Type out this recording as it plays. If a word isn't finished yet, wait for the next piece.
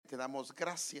te damos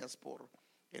gracias por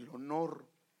el honor,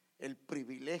 el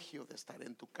privilegio de estar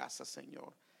en tu casa,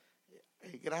 Señor.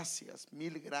 Gracias,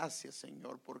 mil gracias,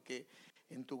 Señor, porque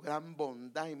en tu gran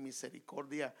bondad y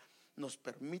misericordia nos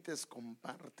permites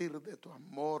compartir de tu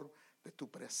amor, de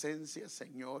tu presencia,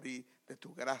 Señor, y de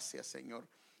tu gracia, Señor.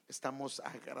 Estamos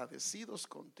agradecidos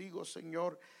contigo,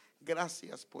 Señor.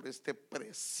 Gracias por este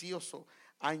precioso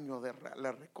año de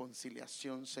la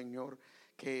reconciliación, Señor,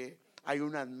 que hay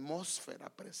una atmósfera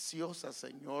preciosa,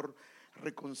 Señor,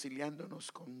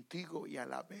 reconciliándonos contigo y a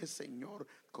la vez, Señor,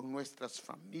 con nuestras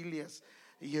familias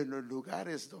y en los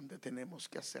lugares donde tenemos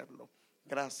que hacerlo.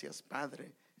 Gracias,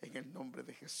 Padre, en el nombre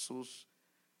de Jesús.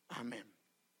 Amén.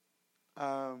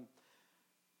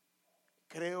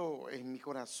 Creo en mi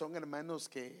corazón, hermanos,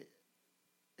 que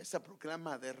esa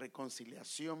proclama de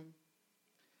reconciliación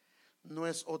no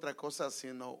es otra cosa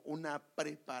sino una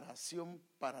preparación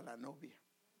para la novia,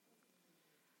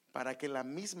 para que la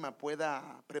misma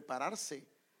pueda prepararse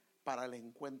para el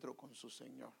encuentro con su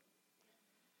Señor.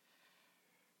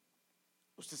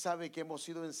 Usted sabe que hemos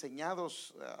sido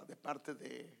enseñados de parte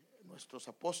de nuestros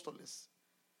apóstoles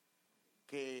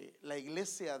que la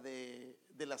iglesia de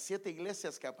las 7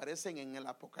 iglesias que aparecen en el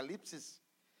Apocalipsis,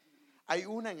 hay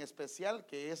una en especial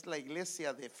que es la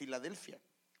iglesia de Filadelfia.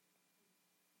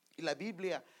 Y la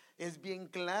Biblia es bien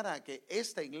clara que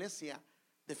esta iglesia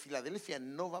de Filadelfia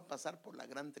no va a pasar por la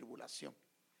gran tribulación.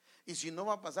 Y si no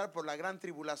va a pasar por la gran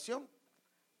tribulación,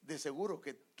 de seguro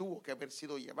que tuvo que haber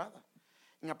sido llevada.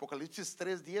 En Apocalipsis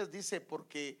 3:10 dice: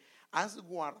 porque has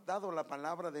guardado la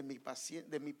palabra de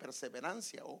mi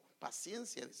perseverancia o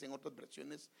paciencia, dicen otras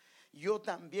versiones. Yo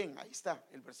también, ahí está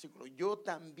el versículo, yo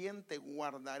también te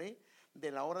guardaré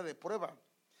de la hora de prueba,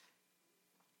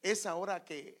 esa hora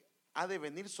que ha de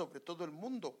venir sobre todo el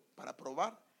mundo para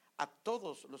probar a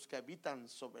todos los que habitan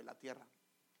sobre la tierra.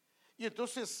 Y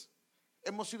entonces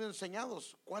hemos sido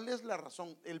enseñados cuál es la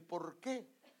razón, el por qué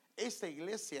esta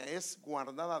iglesia es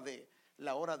guardada de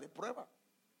la hora de prueba.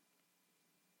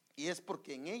 Y es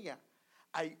porque en ella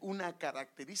hay una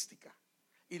característica,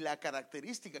 y la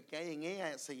característica que hay en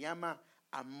ella se llama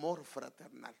amor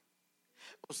fraternal.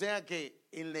 O sea que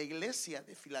en la iglesia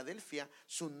de Filadelfia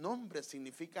su nombre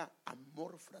significa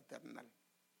amor fraternal.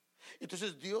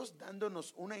 Entonces Dios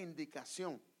dándonos una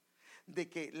indicación de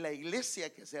que la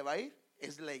iglesia que se va a ir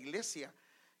es la iglesia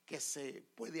que se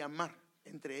puede amar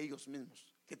entre ellos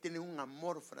mismos, que tiene un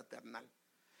amor fraternal.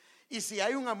 Y si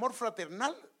hay un amor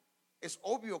fraternal, es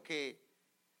obvio que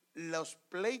los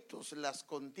pleitos, las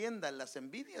contiendas, las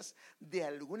envidias, de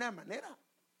alguna manera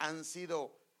han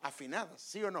sido afinadas,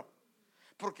 ¿sí o no?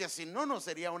 Porque si no, no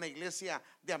sería una iglesia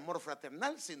de amor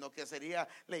fraternal, sino que sería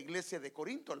la iglesia de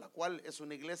Corinto, la cual es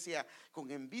una iglesia con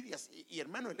envidias. Y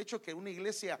hermano, el hecho que una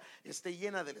iglesia esté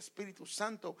llena del Espíritu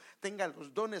Santo, tenga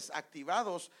los dones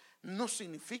activados, no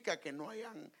significa que no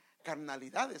hayan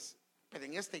carnalidades. Pero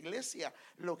en esta iglesia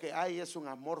lo que hay es un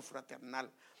amor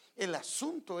fraternal. El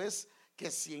asunto es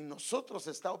que si en nosotros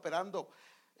está operando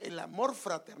el amor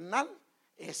fraternal,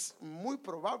 es muy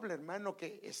probable, hermano,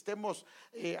 que estemos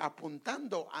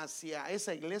apuntando hacia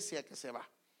esa iglesia que se va.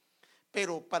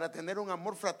 Pero para tener un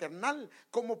amor fraternal,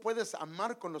 ¿cómo puedes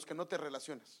amar con los que no te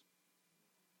relacionas?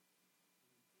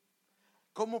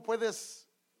 ¿Cómo puedes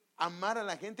amar a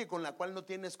la gente con la cual no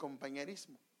tienes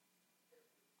compañerismo?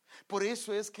 Por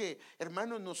eso es que,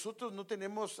 hermanos, nosotros no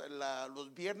tenemos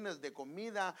los viernes de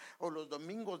comida o los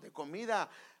domingos de comida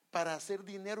para hacer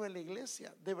dinero en la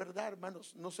iglesia. De verdad,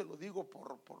 hermanos, no se lo digo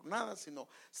por nada, sino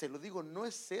se lo digo, no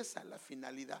es esa la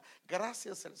finalidad.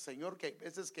 Gracias al Señor que hay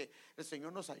veces que el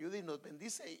Señor nos ayuda y nos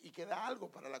bendice y queda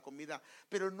algo para la comida,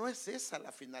 pero no es esa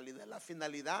la finalidad. La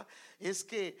finalidad es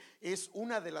que es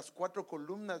una de las 4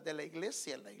 columnas de la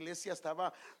iglesia. La iglesia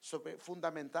estaba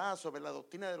fundamentada sobre la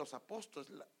doctrina de los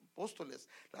apóstoles,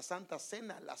 la Santa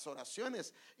Cena, las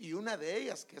oraciones, y una de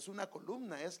ellas, que es una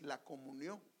columna, es la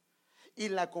comunión. Y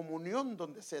la comunión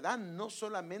donde se da no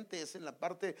solamente es en la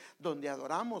parte donde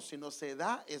adoramos, sino se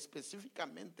da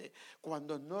específicamente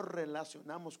cuando nos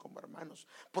relacionamos como hermanos,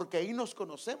 porque ahí nos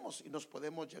conocemos y nos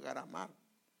podemos llegar a amar.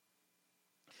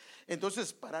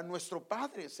 Entonces, para nuestro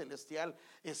Padre Celestial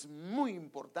es muy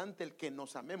importante el que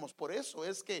nos amemos. Por eso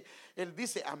es que Él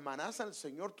dice: amarás al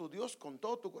Señor tu Dios con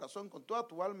todo tu corazón, con toda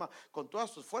tu alma, con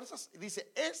todas tus fuerzas. Y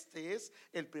dice: este es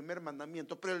el primer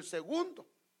mandamiento. Pero el segundo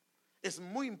es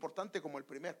muy importante como el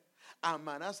primero: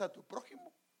 amarás a tu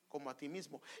prójimo como a ti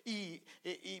mismo. Y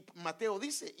Mateo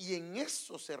dice: y en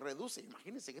eso se reduce.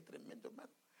 Imagínense qué tremendo,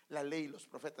 hermano, la ley y los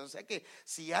profetas. O sea que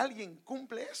si alguien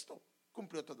cumple esto,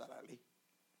 cumplió toda la ley.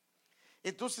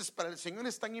 Entonces, para el Señor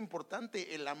es tan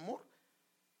importante el amor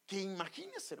que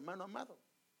imagínese, hermano amado,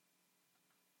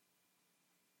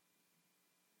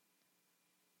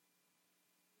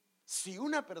 Si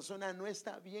una persona no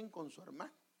está bien con su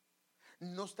hermano,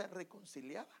 no está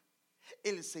reconciliada,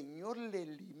 el Señor le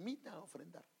limita a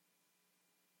ofrendar.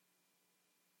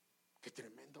 Qué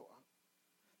tremendo, ¿eh?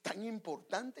 Tan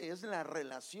importante es la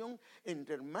relación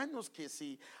entre hermanos que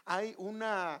si hay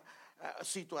una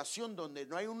situación donde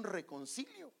no hay un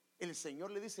reconcilio, el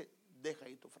Señor le dice: deja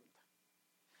ahí tu ofrenda.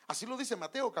 Así lo dice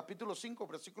Mateo capítulo 5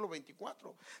 versículo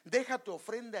 24. Deja tu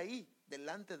ofrenda ahí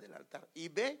delante del altar y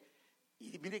ve,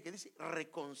 y mire que dice: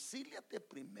 reconcíliate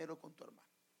primero con tu hermano.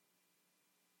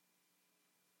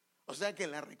 O sea que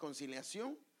la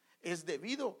reconciliación es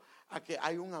debido a que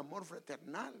hay un amor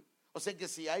fraternal. O sea que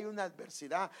si hay una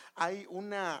adversidad, hay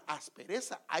una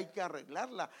aspereza, hay que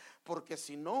arreglarla, porque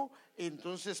si no,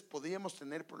 entonces podríamos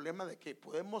tener problema de que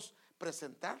podemos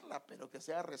presentarla, pero que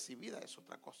sea recibida es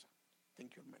otra cosa.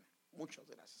 Thank you, hermana. Muchas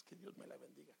gracias, que Dios me la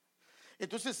bendiga.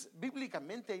 Entonces,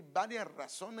 bíblicamente hay varias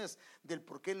razones del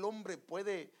por qué el hombre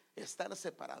puede estar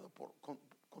separado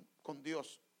con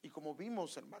Dios. Y como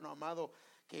vimos, hermano amado,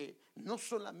 que no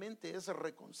solamente es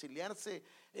reconciliarse,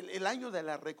 el año de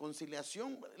la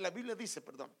reconciliación, la Biblia dice,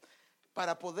 perdón,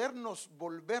 para podernos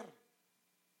volver,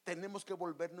 tenemos que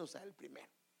volvernos a Él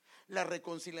primero. La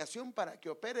reconciliación, para que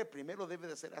opere, primero debe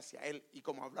de ser hacia Él. Y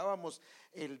como hablábamos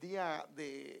el día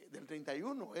del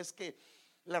 31, es que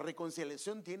la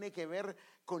reconciliación tiene que ver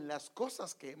con las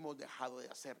cosas que hemos dejado de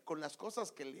hacer, con las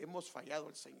cosas que le hemos fallado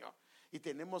al Señor. Y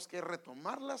tenemos que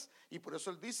retomarlas, y por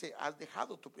eso Él dice: has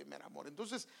dejado tu primer amor.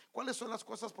 Entonces, ¿cuáles son las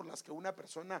cosas por las que una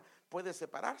persona puede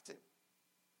separarse?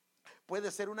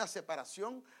 Puede ser una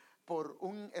separación por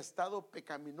un estado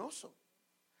pecaminoso,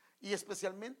 y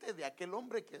especialmente de aquel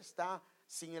hombre que está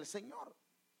sin el Señor.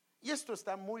 Y esto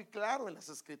está muy claro en las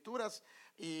Escrituras,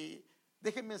 y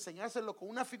déjenme enseñárselo con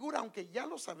una figura, aunque ya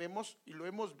lo sabemos y lo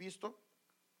hemos visto,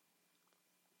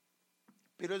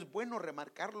 pero es bueno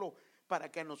remarcarlo para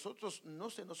que a nosotros no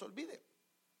se nos olvide.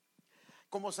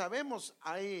 Como sabemos,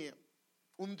 hay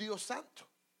un Dios santo,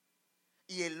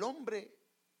 y el hombre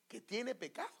que tiene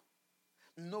pecado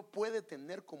no puede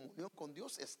tener comunión con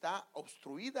Dios. Está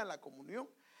obstruida la comunión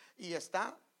y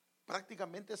está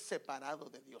prácticamente separado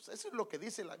de Dios. Eso es lo que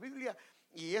dice la Biblia,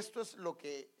 y esto es lo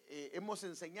que hemos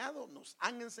enseñado, nos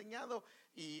han enseñado,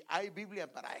 y hay Biblia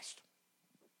para esto.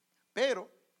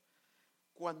 Pero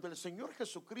cuando el Señor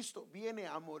Jesucristo viene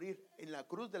a morir en la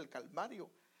cruz del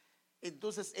Calvario,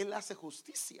 entonces Él hace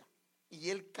justicia, y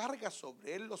Él carga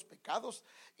sobre Él los pecados,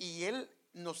 y Él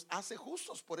nos hace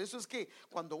justos. Por eso es que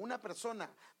cuando una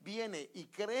persona viene y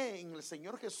cree en el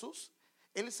Señor Jesús,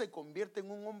 Él se convierte en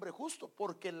un hombre justo,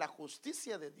 porque la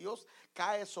justicia de Dios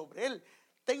cae sobre Él.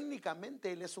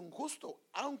 Técnicamente Él es un justo,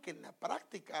 aunque en la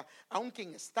práctica, aunque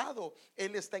en estado,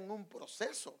 Él está en un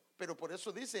proceso. Pero por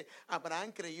eso dice: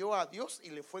 Abraham creyó a Dios y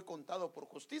le fue contado por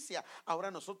justicia. Ahora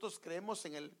nosotros creemos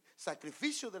en el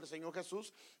sacrificio del Señor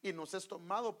Jesús y nos es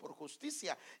tomado por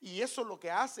justicia. Y eso lo que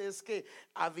hace es que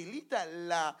habilita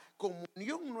la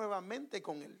comunión nuevamente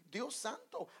con el Dios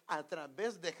Santo a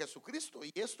través de Jesucristo.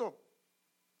 Y esto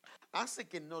hace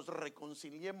que nos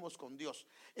reconciliemos con Dios.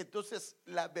 Entonces,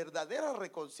 la verdadera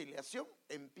reconciliación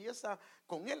empieza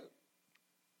con Él.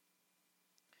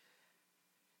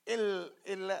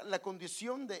 La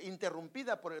condición de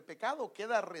interrumpida por el pecado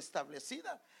queda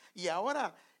restablecida, y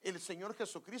ahora el Señor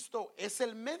Jesucristo es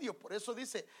el medio. Por eso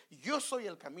dice: yo soy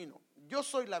el camino, yo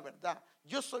soy la verdad,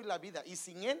 yo soy la vida, y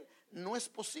sin Él no es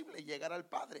posible llegar al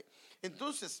Padre.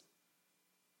 Entonces,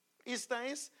 esta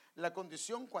es la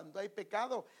condición cuando hay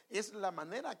pecado, es la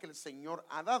manera que el Señor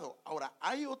ha dado. Ahora,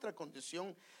 hay otra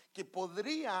condición que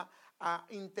podría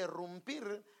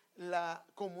interrumpir la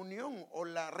comunión o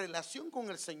la relación con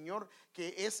el Señor,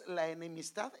 que es la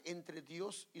enemistad entre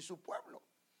Dios y su pueblo.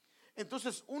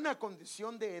 Entonces, una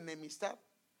condición de enemistad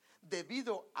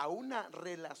debido a una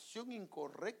relación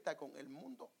incorrecta con el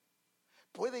mundo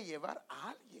puede llevar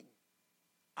a alguien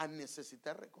a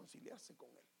necesitar reconciliarse con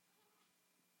Él.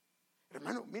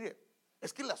 Hermano, mire,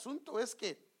 es que el asunto es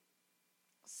que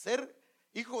ser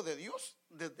hijo de Dios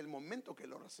desde el momento que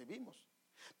lo recibimos,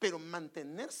 pero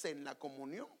mantenerse en la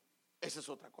comunión, esa es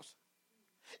otra cosa.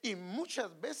 Y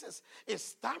muchas veces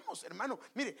estamos, hermano,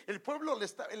 mire, el pueblo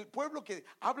que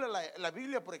habla la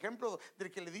Biblia, por ejemplo,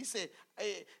 del que le dice: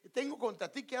 tengo contra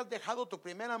ti que has dejado tu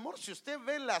primer amor. Si usted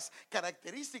ve las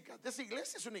características de esa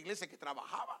iglesia, es una iglesia que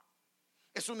trabajaba,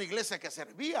 es una iglesia que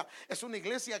servía, es una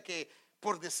iglesia que,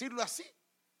 por decirlo así,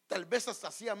 tal vez hasta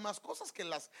hacía más cosas que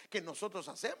las que nosotros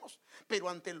hacemos, pero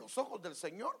ante los ojos del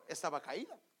Señor estaba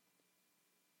caída.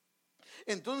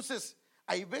 Entonces,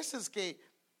 hay veces que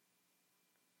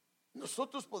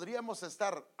nosotros podríamos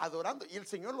estar adorando, y el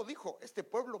Señor lo dijo: este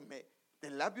pueblo de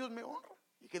labios me honra.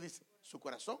 ¿Y qué dice? Su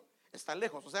corazón está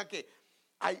lejos. O sea que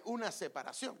hay una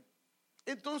separación.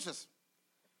 Entonces,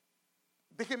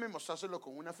 déjeme mostrárselo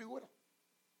con una figura.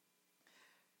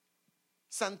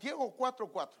 Santiago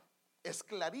 4:4 es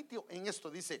clarito en esto.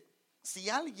 Dice: si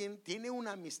alguien tiene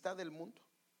una amistad del mundo,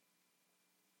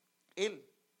 él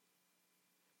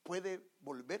puede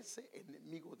volverse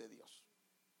enemigo de Dios.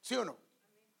 ¿Sí o no?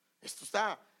 Esto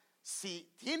está,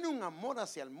 si tiene un amor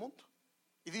hacia el mundo.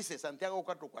 Y dice Santiago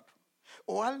 4:4,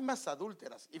 o almas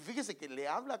adúlteras. Y fíjese que le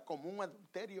habla como un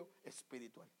adulterio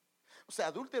espiritual. O sea,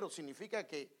 adúltero significa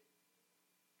que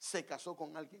se casó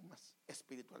con alguien más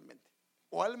espiritualmente.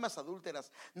 O almas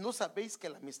adúlteras, ¿no sabéis que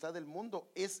la amistad del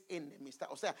mundo es enemistad?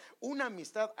 O sea, una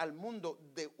amistad al mundo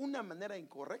de una manera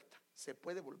incorrecta se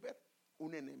puede volver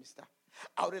una enemistad.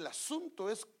 Ahora el asunto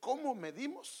es cómo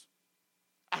medimos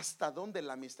hasta dónde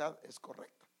la amistad es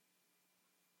correcta.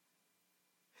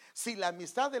 Si la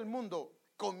amistad del mundo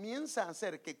comienza a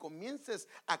hacer que comiences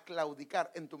a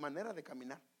claudicar en tu manera de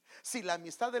caminar, si la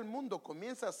amistad del mundo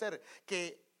comienza a hacer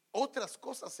que otras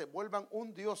cosas se vuelvan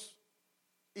un Dios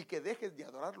y que dejes de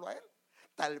adorarlo a Él,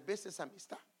 tal vez esa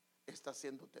amistad está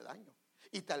haciéndote daño.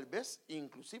 Y tal vez,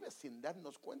 inclusive sin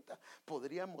darnos cuenta,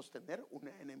 podríamos tener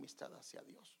una enemistad hacia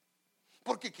Dios.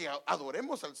 Porque que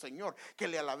adoremos al Señor, que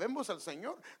le alabemos al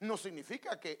Señor, no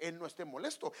significa que Él no esté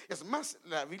molesto. Es más,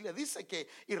 la Biblia dice que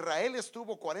Israel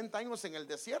estuvo 40 años en el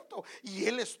desierto y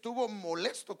Él estuvo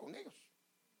molesto con ellos.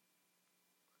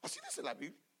 Así dice la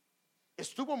Biblia.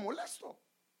 Estuvo molesto.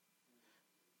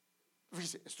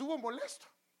 Dice, estuvo molesto.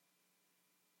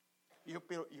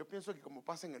 Pero yo pienso que como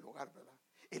pasa en el hogar, ¿verdad?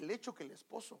 El hecho que el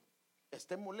esposo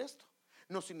esté molesto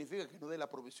no significa que no dé la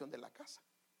provisión de la casa.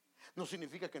 No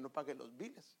significa que no pague los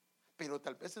biles. Pero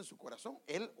tal vez en su corazón,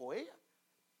 él o ella,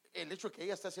 el hecho de que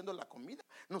ella esté haciendo la comida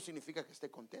no significa que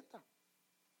esté contenta.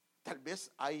 Tal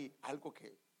vez hay algo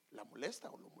que la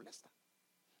molesta o lo molesta.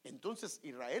 Entonces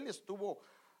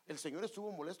el Señor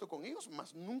estuvo molesto con ellos,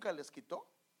 mas nunca les quitó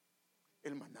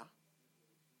el maná.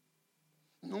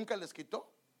 Nunca les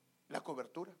quitó la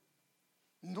cobertura.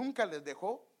 Nunca les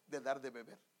dejó de dar de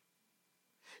beber.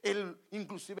 Él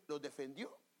inclusive los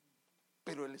defendió,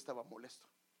 pero él estaba molesto.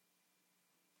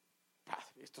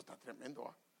 Padre, esto está tremendo,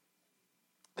 ¿eh?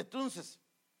 Entonces,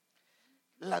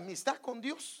 la amistad con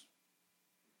Dios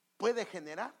puede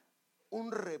generar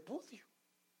un repudio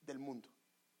del mundo.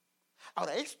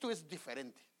 Ahora, esto es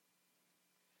diferente.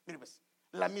 Mire pues,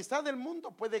 la amistad del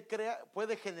mundo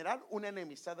puede generar una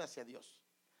enemistad hacia Dios.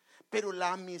 Pero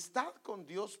la amistad con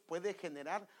Dios puede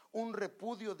generar un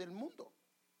repudio del mundo.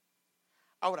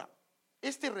 Ahora,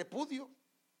 este repudio,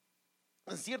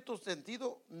 en cierto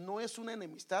sentido, no es una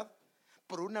enemistad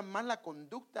por una mala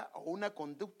conducta o una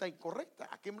conducta incorrecta.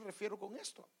 ¿A qué me refiero con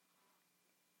esto?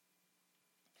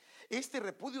 Este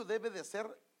repudio debe de ser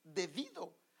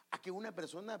debido a que una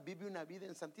persona vive una vida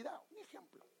en santidad. Un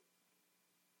ejemplo.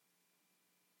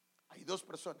 Hay dos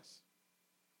personas.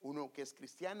 Uno que es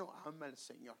cristiano, ama al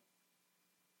Señor.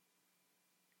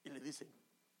 Y le dicen,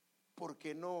 ¿por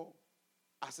qué no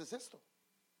haces esto?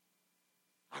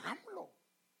 Hagámoslo.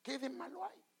 ¿Qué de malo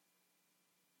hay?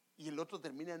 Y el otro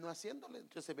termina no haciéndole.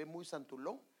 Entonces se ve muy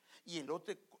santulón. Y el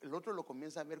otro lo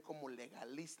comienza a ver como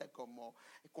legalista, como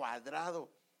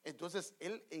cuadrado. Entonces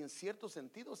él en cierto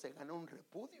sentido se gana un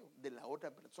repudio de la otra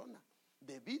persona,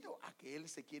 debido a que él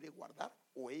se quiere guardar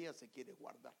o ella se quiere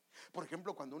guardar. Por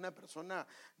ejemplo, cuando una persona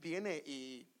viene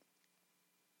y...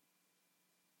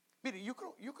 Mire, yo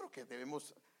creo que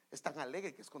es tan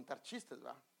alegre que es contar chistes,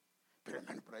 ¿va? Pero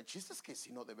hermano, hay chistes que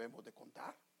sí no debemos de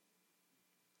contar.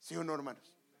 ¿Sí o no,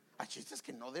 hermanos? Hay chistes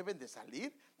que no deben de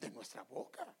salir de nuestra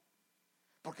boca,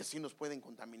 porque sí nos pueden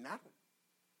contaminar.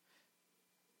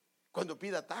 Cuando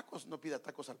pida tacos, no pida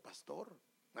tacos al pastor.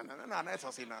 No, eso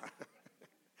así no.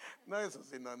 No, eso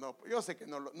sí, no. Yo sé que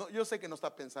yo sé que no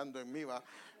está pensando en mí, va.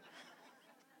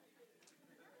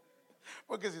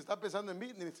 Porque si está pensando en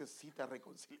mí, necesita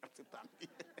reconciliarse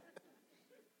también.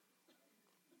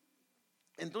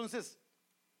 Entonces,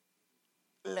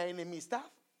 la enemistad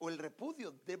o el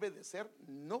repudio debe de ser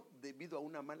no debido a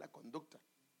una mala conducta,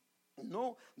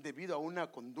 no debido a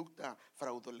una conducta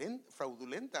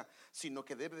fraudulenta, sino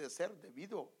que debe de ser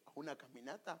debido a una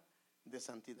caminata de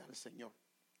santidad al Señor.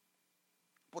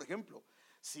 Por ejemplo,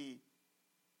 si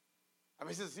a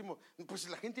veces decimos, pues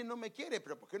la gente no me quiere,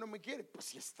 pero ¿por qué no me quiere? Pues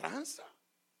si es tranza.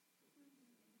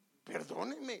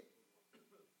 Perdóneme,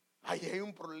 ahí hay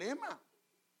un problema.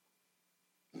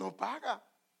 No paga.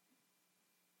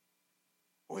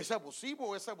 O es abusivo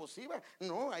o es abusiva.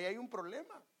 No, ahí hay un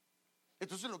problema.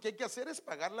 Entonces lo que hay que hacer es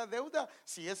pagar la deuda,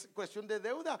 si es cuestión de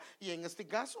deuda, y en este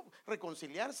caso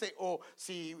reconciliarse, o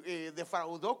si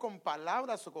defraudó con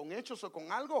palabras o con hechos o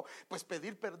con algo, pues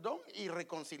pedir perdón y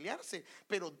reconciliarse.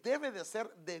 Pero debe de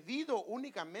ser debido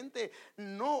únicamente,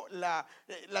 no la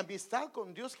amistad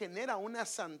con Dios genera una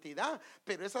santidad,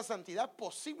 pero esa santidad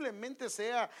posiblemente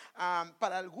sea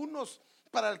para algunos,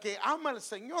 para el que ama al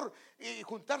Señor, y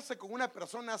juntarse con una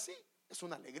persona así es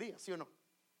una alegría, ¿sí o no?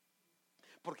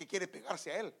 Porque quiere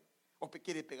pegarse a él, o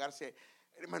quiere pegarse,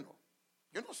 hermano,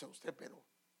 yo no sé usted, pero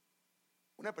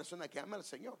una persona que ama al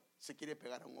Señor se quiere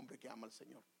pegar a un hombre que ama al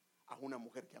Señor, a una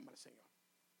mujer que ama al Señor,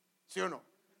 ¿sí o no?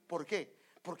 ¿Por qué?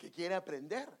 Porque quiere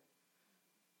aprender.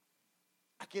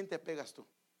 ¿A quién te pegas tú?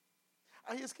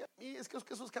 Ay, es que a mí, es que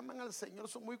esos que aman al Señor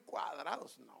son muy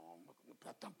cuadrados. No,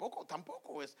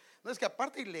 tampoco es. No, es que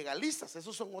aparte ilegalistas,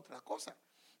 esos son otra cosa.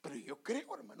 Pero yo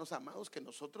creo, hermanos amados, que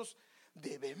nosotros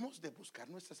debemos de buscar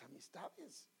nuestras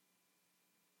amistades.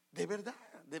 De verdad,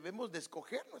 debemos de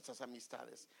escoger nuestras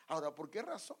amistades. Ahora, ¿por qué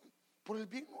razón? Por el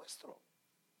bien nuestro.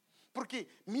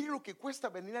 Porque mire lo que cuesta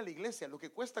venir a la iglesia, lo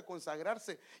que cuesta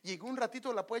consagrarse, y en un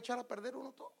ratito la puede echar a perder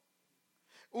uno todo.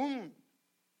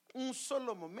 Un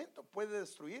solo momento puede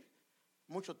destruir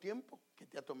mucho tiempo que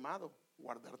te ha tomado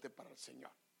guardarte para el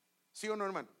Señor. ¿Sí o no,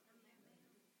 hermano?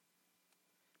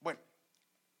 Bueno,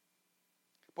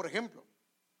 por ejemplo,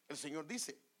 el Señor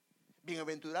dice: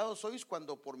 bienaventurados sois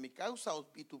cuando por mi causa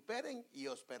os vituperen y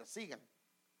os persigan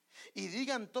y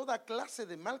digan toda clase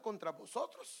de mal contra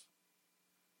vosotros.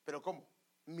 ¿Pero cómo?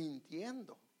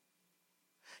 Mintiendo.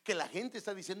 Que la gente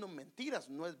está diciendo mentiras,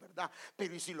 no es verdad.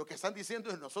 Pero ¿y si lo que están diciendo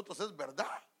de nosotros es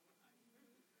verdad?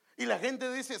 Y la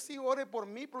gente dice: sí, ore por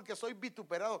mí porque soy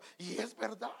vituperado. ¿Y es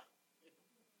verdad?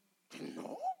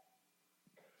 No.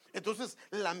 Entonces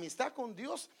la amistad con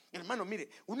Dios, hermano, mire,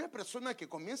 una persona que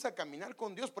comienza a caminar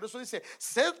con Dios, por eso dice: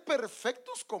 sed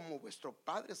perfectos como vuestro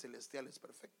Padre Celestial es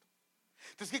perfecto.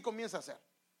 Entonces, ¿qué comienza a hacer?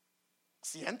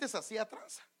 Si antes hacía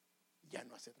tranza, ya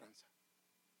no hace tranza.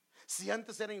 Si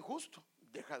antes era injusto,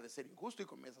 deja de ser injusto y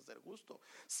comienza a ser justo.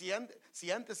 Si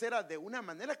antes era de una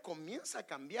manera, comienza a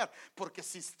cambiar. Porque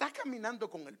si está caminando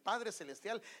con el Padre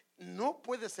Celestial, no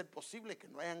puede ser posible que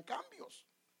no hayan cambios.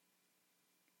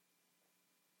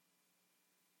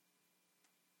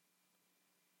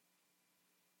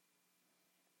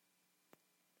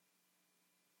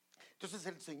 Entonces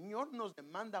el Señor nos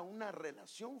demanda una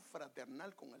relación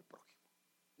fraternal con el prójimo.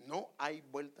 No hay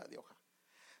vuelta de hoja.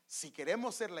 Si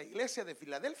queremos ser la iglesia de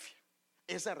Filadelfia,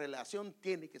 esa relación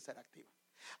tiene que ser activa.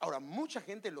 Ahora, mucha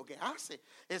gente lo que hace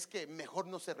es que mejor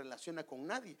no se relaciona con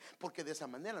nadie, porque de esa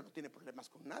manera no tiene problemas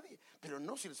con nadie. Pero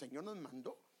no, si el Señor nos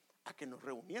mandó a que nos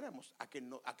reuniéramos, a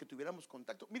que tuviéramos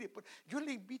contacto. Mire, pues, yo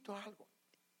le invito a algo.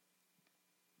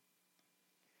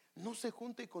 No se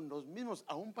junte con los mismos,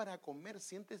 aún para comer,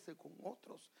 siéntese con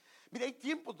otros. Mire, hay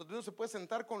tiempos donde uno se puede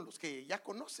sentar con los que ya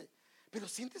conoce, pero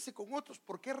siéntese con otros.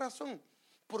 ¿Por qué razón?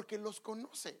 Porque los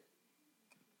conoce.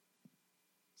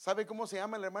 ¿Sabe cómo se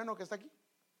llama el hermano que está aquí?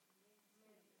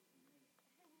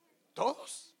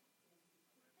 Todos.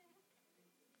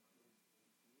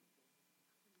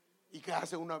 ¿Y qué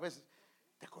hace una vez?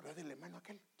 ¿Te acuerdas del hermano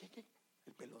aquel? ¿Qué?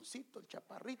 El peloncito, el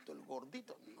chaparrito, el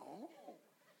gordito. No,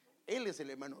 él es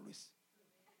el hermano Luis.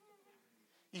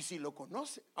 Y si lo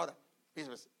conoce,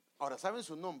 ahora saben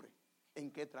su nombre,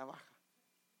 ¿en qué trabaja?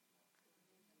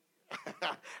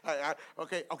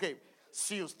 Ok.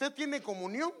 Si usted tiene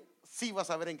comunión, sí va a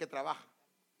saber en qué trabaja,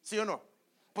 ¿sí o no?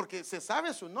 Porque se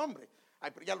sabe su nombre.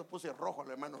 Ay, pero ya lo puse rojo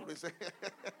al hermano Luis.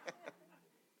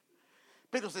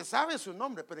 Pero se sabe su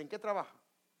nombre, pero ¿en qué trabaja?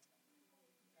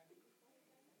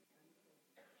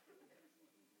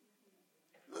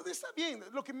 Está bien, a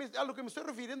lo que me estoy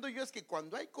refiriendo yo es que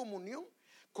cuando hay comunión,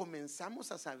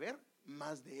 comenzamos a saber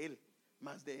más de él,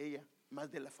 más de ella,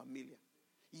 más de la familia.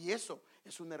 Y eso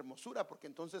es una hermosura, porque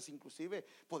entonces inclusive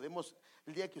podemos,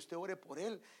 el día que usted ore por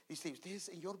él, dice usted: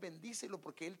 Señor, bendícelo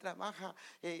porque él trabaja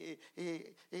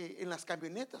en las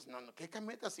camionetas. No, ¿qué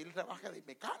camionetas? Si él trabaja de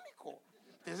mecánico.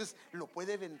 Entonces lo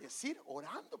puede bendecir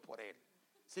orando por él.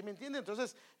 ¿Sí me entiende?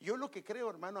 Entonces yo lo que creo,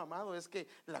 hermano amado, es que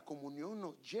la comunión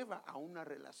nos lleva a una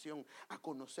relación, a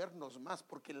conocernos más,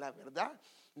 porque la verdad,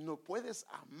 no puedes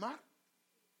amar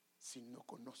si no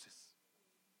conoces.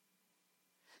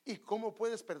 ¿Y cómo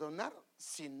puedes perdonar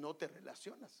si no te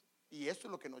relacionas? Y eso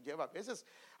es lo que nos lleva a veces.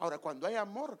 Ahora, cuando hay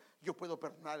amor, yo puedo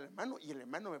perdonar al hermano y el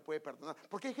hermano me puede perdonar.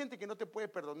 ¿Por qué hay gente que no te puede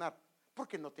perdonar?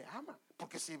 Porque no te ama.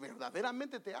 Porque si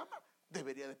verdaderamente te ama,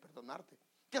 debería de perdonarte.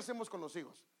 ¿Qué hacemos con los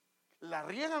hijos? ¿La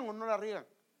riegan o no la riegan?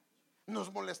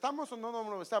 ¿Nos molestamos o no nos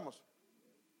molestamos?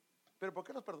 ¿Pero por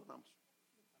qué los perdonamos?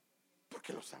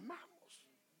 Porque los amamos.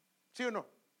 ¿Sí o no?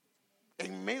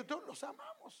 En medio de todo los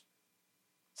amamos.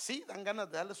 Sí, dan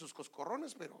ganas de darle sus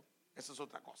coscorrones, pero eso es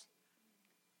otra cosa.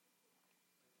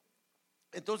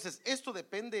 Entonces, esto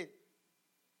depende,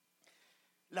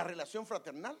 la relación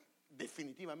fraternal,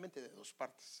 definitivamente de dos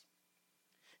partes.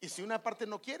 Y si una parte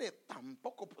no quiere,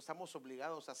 tampoco estamos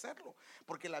obligados a hacerlo,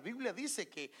 porque la Biblia dice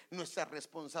que nuestra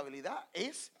responsabilidad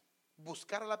es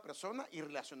buscar a la persona y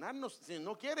relacionarnos. Si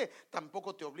no quiere,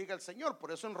 tampoco te obliga el Señor.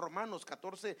 Por eso en Romanos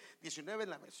 14:19, en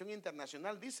la versión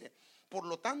internacional, dice: por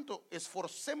lo tanto,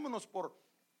 esforcémonos por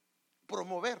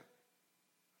promover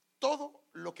todo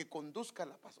lo que conduzca a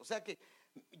la paz. O sea que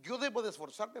yo debo de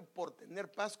esforzarme por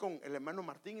tener paz con el hermano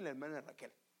Martín y la hermana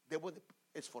Raquel. Debo de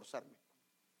esforzarme.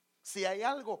 Si hay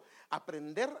algo,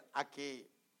 aprender a que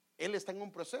él está en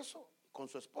un proceso con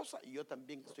su esposa y yo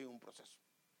también estoy en un proceso.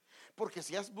 Porque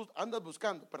si andas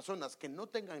buscando personas que no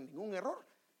tengan ningún error,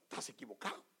 estás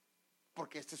equivocado,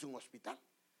 porque este es un hospital.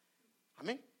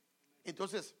 Amén.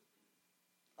 Entonces,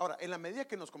 ahora, en la medida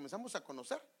que nos comenzamos a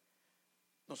conocer,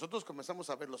 nosotros comenzamos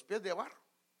a ver los pies de barro,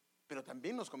 pero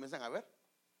también nos comienzan a ver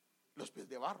los pies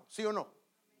de barro, ¿sí o no?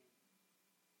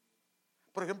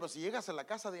 Por ejemplo, si llegas a la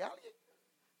casa de alguien,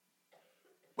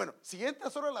 bueno, si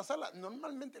entras solo a la sala,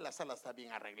 normalmente la sala está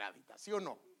bien arregladita, ¿sí o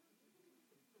no?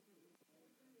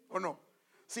 ¿O no?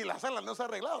 Si la sala no está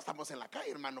arreglada, estamos en la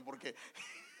calle, hermano, porque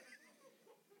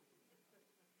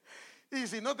y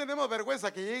si no tenemos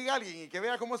vergüenza que llegue alguien y que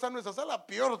vea cómo está nuestra sala,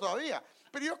 peor todavía.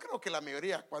 Pero yo creo que la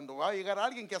mayoría, cuando va a llegar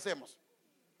alguien, ¿qué hacemos?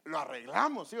 Lo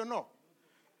arreglamos, ¿sí o no?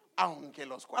 Aunque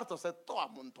los cuartos estén todo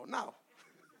amontonado.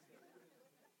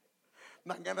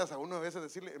 Dan ganas a uno a veces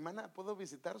decirle: hermana, ¿puedo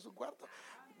visitar su cuarto?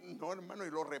 No, hermano,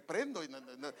 y lo reprendo.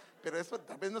 Pero eso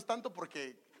tal vez no es tanto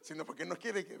sino porque no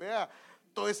quiere que vea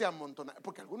todo ese amontonado.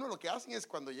 Porque algunos lo que hacen es,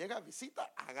 cuando llega a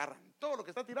visita, agarran todo lo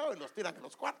que está tirado y los tiran en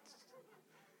los cuartos.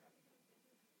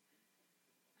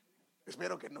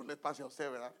 Espero que no les pase a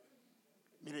usted, ¿verdad?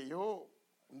 Mire, yo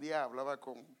un día hablaba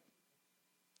con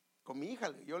mi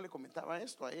hija, yo le comentaba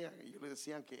esto a ella, y yo le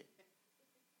decía que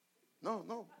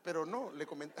pero no, le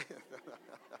comentaba.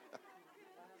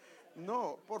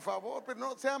 No, por favor, pero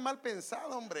no sea mal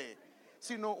pensado, hombre.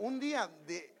 Sino un día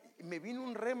me vino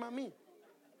un rema a mí.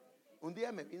 Un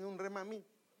día me vino un rema a mí.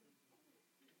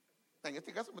 En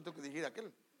este caso me tengo que dirigir a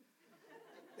aquel.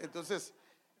 Entonces,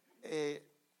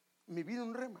 me vino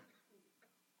un rema.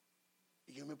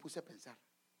 Y yo me puse a pensar: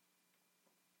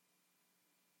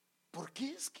 ¿por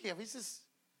qué es que a veces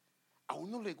a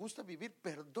uno le gusta vivir,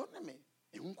 perdóneme,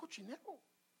 en un cochinero?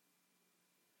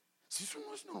 Si eso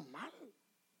no es normal.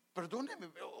 Perdóneme,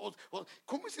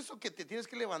 ¿cómo es eso que te tienes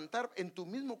que levantar en tu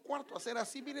mismo cuarto a hacer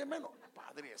así? Mire, hermano,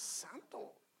 Padre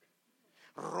Santo,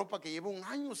 ropa que lleva un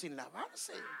año sin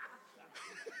lavarse.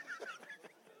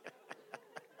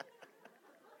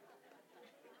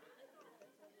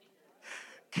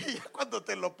 Que ya cuando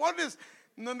te lo pones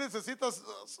no necesitas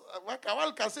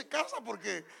acabar casa,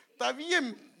 porque está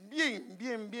bien,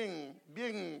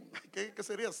 ¿qué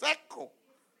sería? Seco,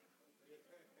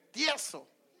 tieso.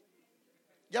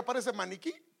 Ya parece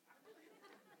maniquí.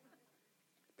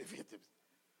 Fíjate,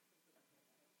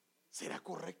 ¿será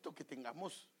correcto que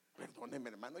tengamos?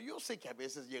 Perdóneme, hermano, yo sé que a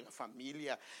veces llega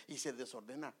familia y se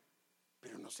desordena,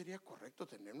 pero no sería correcto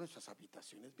tener nuestras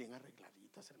habitaciones bien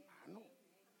arregladitas, hermano.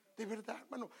 De verdad,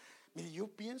 hermano. Mire, yo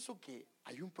pienso que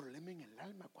hay un problema en el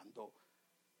alma cuando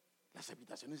las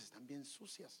habitaciones están bien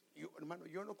sucias. Hermano,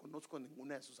 yo no conozco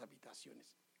ninguna de sus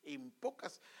habitaciones. En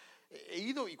pocas he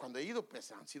ido, y cuando he ido,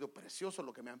 pues han sido preciosos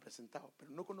lo que me han presentado, pero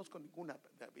no conozco ninguna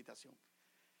habitación.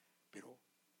 Pero,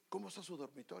 ¿cómo está su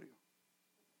dormitorio?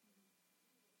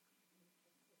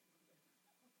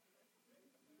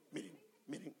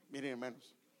 Miren,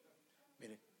 hermanos.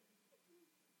 Miren,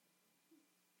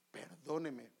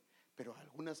 perdóneme, pero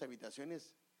algunas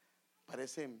habitaciones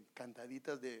parecen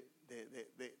cantaditas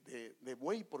de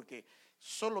buey, porque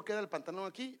solo queda el pantalón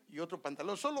aquí y otro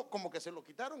pantalón, solo como que se lo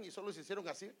quitaron y solo se hicieron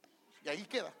así, y ahí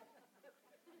queda.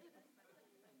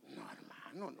 No,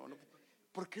 hermano, no.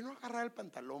 ¿Por qué no agarrar el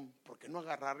pantalón? ¿Por qué no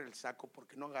agarrar el saco? ¿Por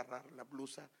qué no agarrar la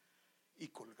blusa y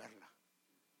colgarla?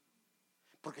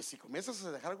 Porque si comienzas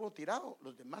a dejar algo tirado,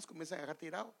 los demás comienzan a dejar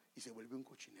tirado y se vuelve un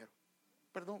cochinero.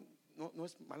 Perdón, no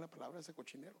es mala palabra ese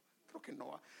cochinero, creo que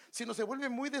no. Sino se vuelve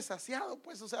muy desasiado,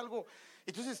 pues, o sea, algo.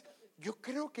 Entonces, yo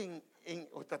creo que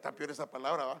ahorita está peor esa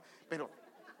palabra, ¿va? Pero,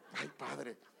 ay,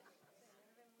 Padre.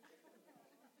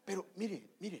 Pero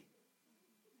mire,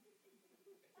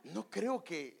 no creo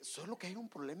que solo que haya un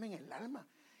problema en el alma,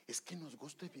 es que nos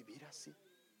guste vivir así.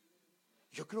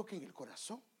 Yo creo que en el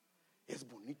corazón es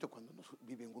bonito cuando nos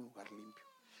vive en un lugar limpio.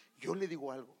 Yo le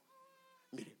digo algo,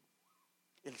 mire,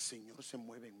 el Señor se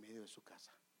mueve en medio de su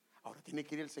casa. Ahora, ¿tiene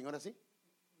que ir el Señor así?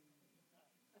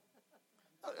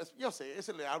 Yo sé,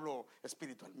 eso le hablo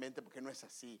espiritualmente porque no es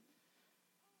así.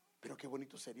 Pero qué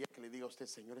bonito sería que le diga a usted: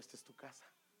 Señor, esta es tu casa,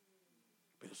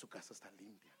 pero su casa está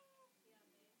limpia,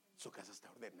 su casa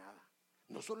está ordenada.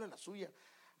 No solo la suya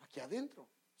aquí adentro,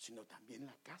 sino también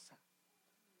la casa.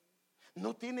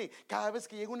 No tiene, cada vez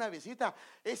que llega una visita,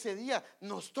 ese día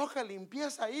nos toca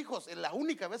limpieza, hijos. Es la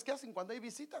única vez que hacen cuando hay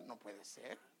visita. No puede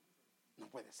ser, no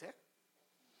puede ser.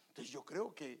 Entonces yo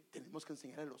creo que tenemos que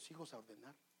enseñar a los hijos a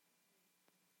ordenar.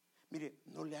 Mire,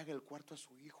 no le haga el cuarto a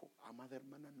su hijo, amada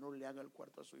hermana, no le haga el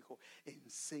cuarto a su hijo.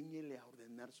 Enséñele a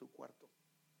ordenar su cuarto.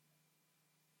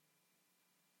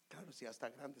 Claro, si ya está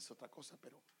grande es otra cosa,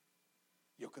 pero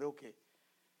yo creo que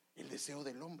el deseo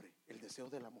del hombre, el deseo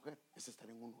de la mujer es estar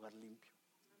en un lugar limpio.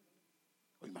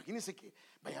 O imagínense que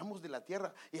vayamos de la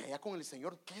tierra y allá con el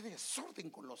Señor, qué desorden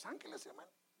con los ángeles,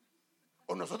 hermano.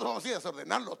 O nosotros vamos a ir a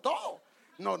desordenarlo todo.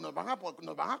 No, nos van a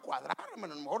cuadrar,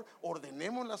 hermano. A lo mejor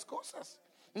ordenemos las cosas.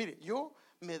 Mire, yo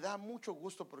me da mucho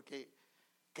gusto porque,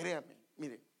 créame,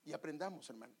 mire, y aprendamos,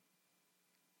 hermano.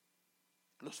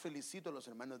 Los felicito a los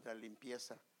hermanos de la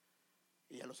limpieza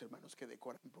y a los hermanos que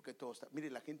decoran, porque todo está. Mire,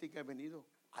 la gente que ha venido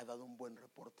ha dado un buen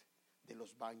reporte de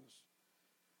los baños,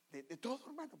 de todo,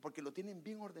 hermano, porque lo tienen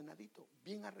bien ordenadito,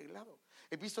 bien arreglado.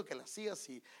 He visto que las sillas,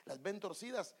 si las ven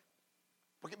torcidas,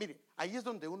 porque mire, ahí es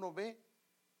donde uno ve.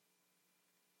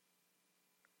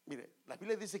 Mire, la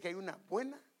Biblia dice que hay una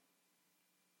buena,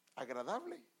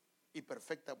 agradable y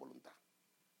perfecta voluntad.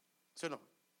 ¿Sí o no?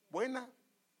 Buena,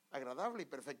 agradable y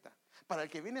perfecta. Para el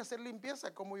que viene a hacer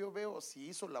limpieza, como yo veo si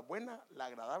hizo la buena, la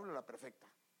agradable o la perfecta.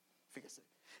 Fíjese,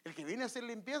 el que viene a hacer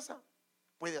limpieza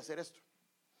puede hacer esto: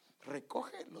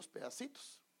 recoge los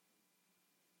pedacitos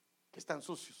que están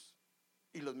sucios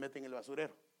y los mete en el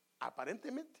basurero.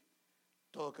 Aparentemente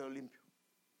todo quedó limpio,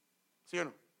 ¿sí o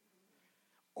no?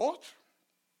 Otro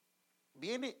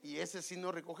viene y ese sí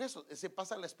no recoge eso, ese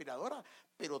pasa a la aspiradora,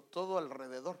 pero todo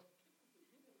alrededor.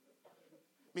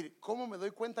 Mire, ¿cómo me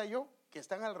doy cuenta yo que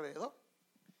están alrededor?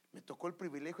 Me tocó el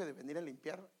privilegio de venir a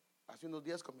limpiar hace unos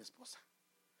días con mi esposa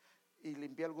y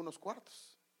limpié algunos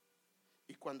cuartos.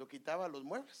 Y cuando quitaba los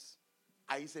muebles,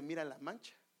 ahí se mira la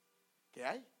mancha que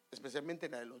hay, especialmente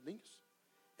la de los niños.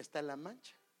 Está la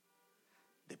mancha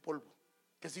de polvo.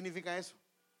 ¿Qué significa eso?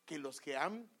 Que los que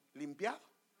han limpiado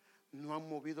no han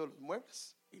movido los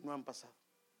muebles y no han pasado.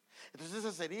 Entonces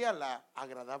esa sería la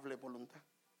agradable voluntad.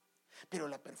 Pero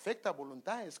la perfecta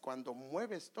voluntad es cuando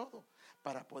mueves todo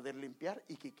para poder limpiar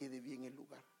y que quede bien el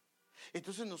lugar.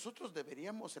 Entonces nosotros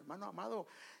deberíamos, hermano amado,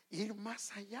 ir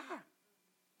más allá.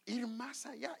 Ir más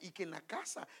allá, y que en la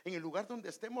casa, en el lugar donde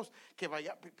estemos, que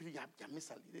vaya. Pero ya me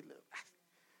salí de la,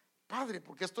 Padre,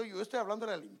 porque yo estoy hablando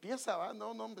de la limpieza, ¿va?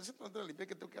 No, es de la limpieza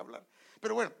que tengo que hablar.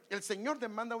 Pero bueno, el Señor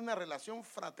demanda una relación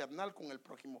fraternal con el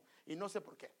prójimo, y no sé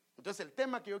por qué. Entonces el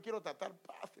tema que yo quiero tratar,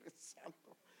 Padre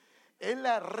Santo, es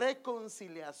la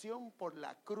reconciliación por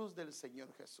la cruz del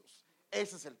Señor Jesús.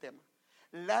 Ese es el tema,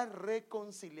 la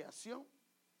reconciliación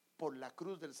por la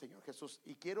cruz del Señor Jesús.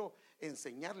 Y quiero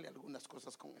enseñarle algunas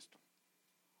cosas con esto.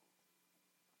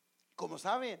 Como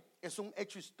sabe, es un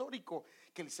hecho histórico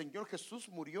que el Señor Jesús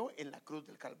murió en la cruz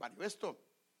del Calvario. Esto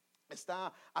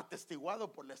está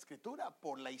atestiguado por la Escritura,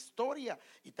 por la historia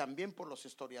y también por los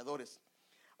historiadores.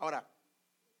 Ahora,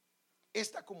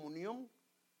 esta comunión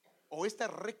o esta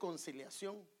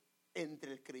reconciliación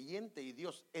entre el creyente y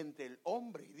Dios, entre el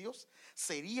hombre y Dios,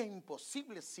 sería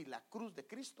imposible si la cruz de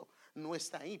Cristo no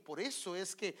está ahí. Por eso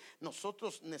es que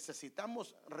nosotros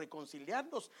necesitamos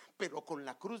reconciliarnos, pero con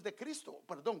la cruz de Cristo,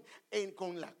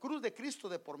 con la cruz de Cristo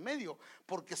de por medio,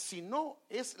 porque si no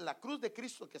es la cruz de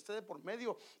Cristo que esté de por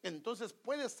medio, entonces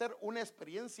puede ser una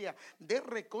experiencia de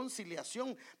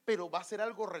reconciliación, pero va a ser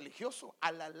algo religioso.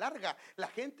 A la larga, la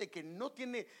gente que no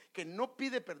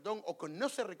pide perdón o que no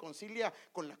se reconcilia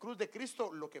con la cruz de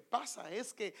Cristo, lo que pasa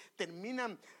es que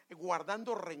terminan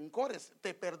guardando rencores.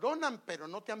 Te perdonan, pero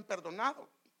no te han perdonado.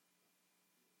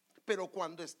 Pero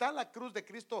cuando está la cruz de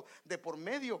Cristo de por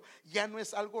medio, ya no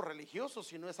es algo religioso,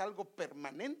 sino es algo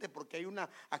permanente, porque hay una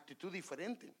actitud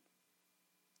diferente.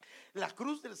 La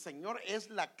cruz del Señor es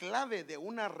la clave de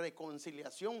una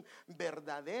reconciliación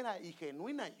verdadera y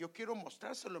genuina. Yo quiero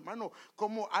mostrárselo, hermano,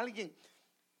 cómo alguien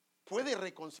puede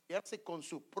reconciliarse con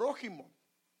su prójimo.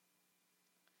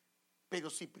 Pero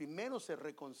si primero se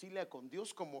reconcilia con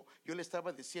Dios, como yo le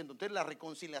estaba diciendo, entonces la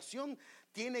reconciliación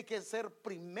tiene que ser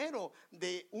primero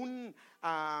de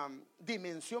una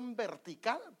dimensión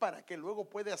vertical para que luego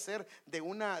pueda ser de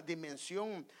una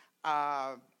dimensión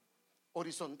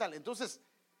horizontal. Entonces,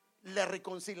 la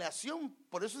reconciliación,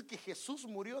 por eso es que Jesús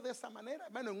murió de esa manera,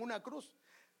 hermano, en una cruz.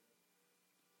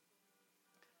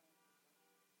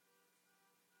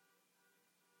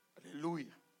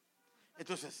 Aleluya.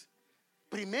 Entonces,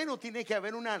 primero tiene que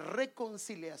haber una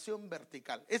reconciliación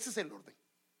vertical. Ese es el orden.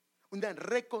 Una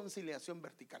reconciliación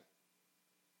vertical.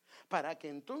 Para que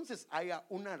entonces haya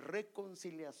una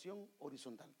reconciliación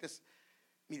horizontal. Entonces,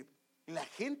 mire, la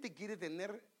gente quiere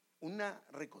tener una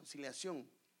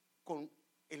reconciliación con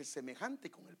el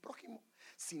semejante, con el prójimo,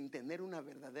 sin tener una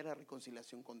verdadera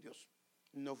reconciliación con Dios.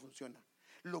 No funciona.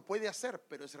 Lo puede hacer,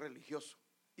 pero es religioso.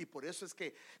 Y por eso es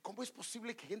que, ¿cómo es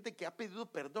posible que gente que ha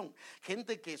pedido perdón,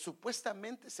 gente que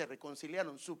supuestamente se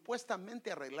reconciliaron,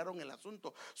 supuestamente arreglaron el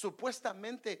asunto,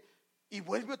 supuestamente, y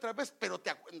vuelve otra vez, pero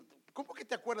 ¿cómo que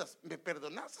te acuerdas? ¿Me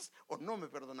perdonaste o no me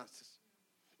perdonaste?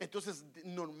 Entonces,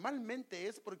 normalmente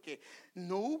es porque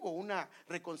no hubo una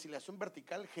reconciliación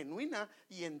vertical genuina,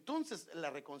 y entonces la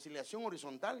reconciliación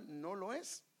horizontal no lo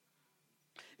es.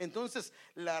 Entonces,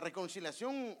 la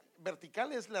reconciliación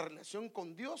vertical es la relación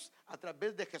con Dios a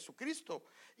través de Jesucristo,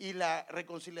 y la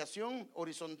reconciliación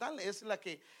horizontal es la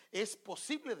que es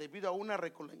posible debido a una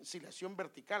reconciliación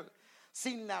vertical.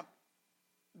 Sin la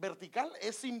vertical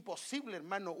es imposible,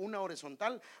 hermano, una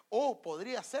horizontal, o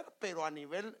podría ser, pero a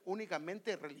nivel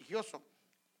únicamente religioso.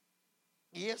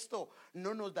 Y esto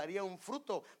no nos daría un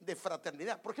fruto de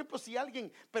fraternidad. Por ejemplo, si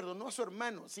alguien perdonó a su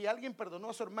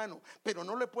hermano, pero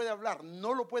no le puede hablar,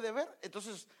 no lo puede ver,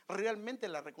 entonces realmente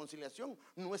la reconciliación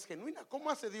no es genuina. ¿Cómo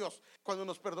hace Dios cuando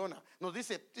nos perdona? Nos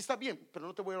dice, está bien, pero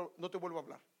no te vuelvo a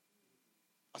hablar.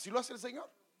 ¿Así lo hace el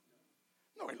Señor?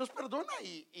 No, Él nos perdona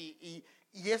y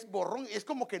es borrón. Es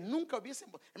como que nunca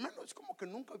hubiésemos, hermano, es como que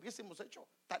nunca hubiésemos hecho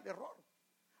tal error.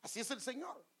 Así es el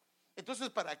Señor. Entonces,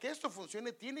 para que esto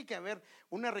funcione, tiene que haber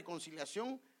una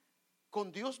reconciliación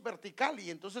con Dios vertical, y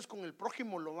entonces con el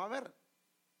prójimo lo va a ver.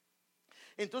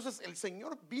 Entonces, el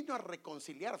Señor vino a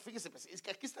reconciliar. Fíjese, pues, es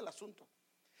que aquí está el asunto.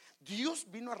 Dios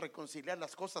vino a reconciliar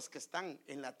las cosas que están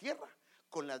en la tierra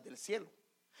con las del cielo,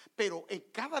 pero en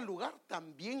cada lugar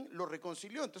también lo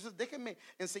reconcilió. Entonces, déjenme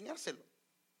enseñárselo.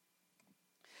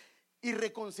 Y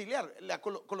reconciliar,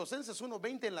 Colosenses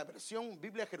 1:20 en la versión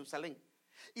Biblia Jerusalén.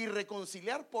 Y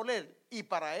reconciliar por Él y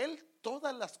para Él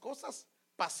todas las cosas,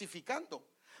 pacificando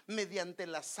mediante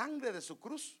la sangre de su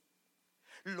cruz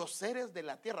los seres de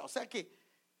la tierra. O sea que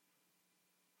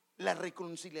la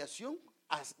reconciliación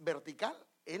vertical,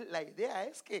 la idea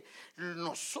es que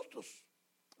nosotros,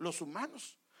 los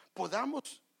humanos,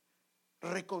 podamos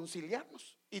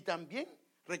reconciliarnos y también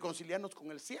reconciliarnos con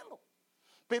el cielo.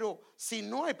 Pero si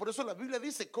no hay, por eso la Biblia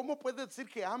dice, ¿cómo puedes decir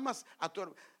que amas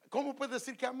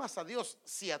a Dios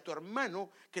si a tu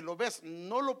hermano que lo ves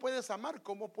no lo puedes amar?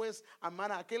 ¿Cómo puedes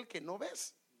amar a aquel que no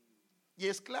ves? Y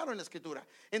es claro en la Escritura.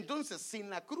 Entonces, sin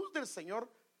la cruz del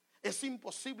Señor es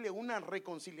imposible una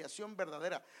reconciliación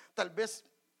verdadera. Tal vez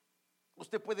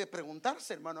usted puede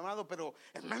preguntarse, hermano amado, pero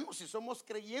hermano, si somos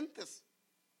creyentes,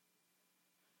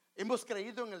 hemos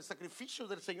creído en el sacrificio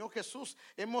del Señor Jesús,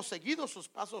 hemos seguido sus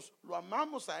pasos, lo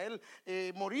amamos a Él,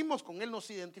 morimos con Él, nos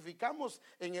identificamos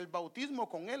en el bautismo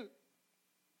con Él,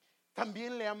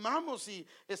 también le amamos y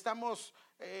estamos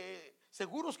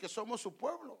seguros que somos su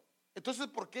pueblo. Entonces,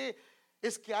 ¿por qué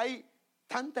es que hay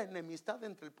tanta enemistad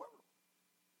entre el pueblo?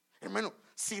 Hermano,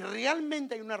 si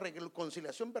realmente hay una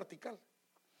reconciliación vertical,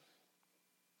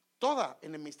 toda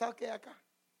enemistad que hay acá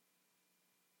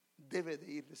debe de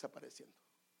ir desapareciendo.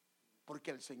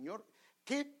 Porque al Señor,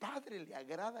 ¿qué padre le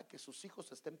agrada que sus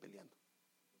hijos estén peleando?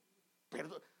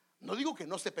 Perdón, no digo que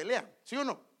no se pelean, ¿sí o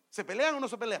no? ¿Se pelean o no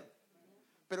se pelean?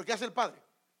 Pero ¿qué hace el padre?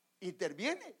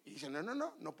 Interviene y dice,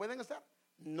 no pueden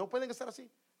estar así,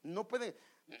 no pueden.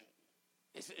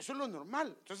 Eso es lo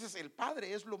normal. Entonces el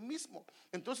padre es lo mismo.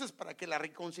 Entonces, para que la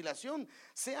reconciliación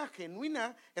sea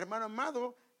genuina, hermano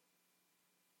amado,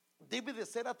 debe de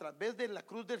ser a través de la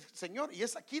cruz del Señor. Y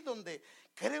es aquí donde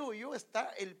creo yo está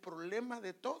el problema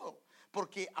de todo.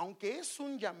 Porque aunque es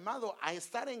un llamado a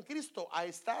estar en Cristo, a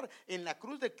estar en la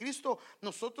cruz de Cristo,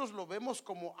 nosotros lo vemos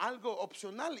como algo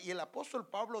opcional. Y el apóstol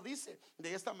Pablo dice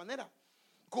de esta manera: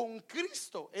 con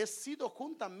Cristo he sido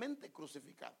juntamente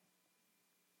crucificado.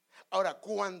 Ahora,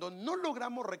 cuando no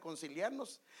logramos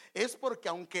reconciliarnos, es porque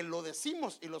aunque lo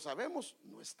decimos y lo sabemos,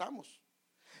 no estamos.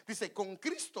 Dice, con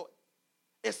Cristo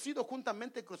he sido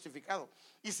juntamente crucificado.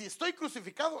 Y si estoy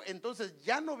crucificado, entonces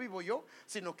ya no vivo yo,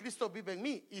 sino Cristo vive en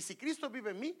mí. Y si Cristo vive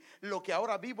en mí, lo que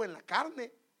ahora vivo en la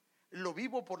carne, lo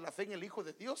vivo por la fe en el Hijo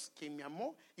de Dios, quien me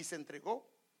amó y se entregó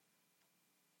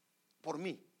por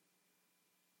mí.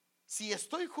 Si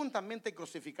estoy juntamente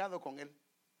crucificado con Él,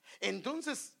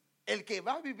 entonces el que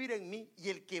va a vivir en mí y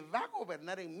el que va a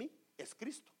gobernar en mí es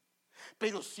Cristo.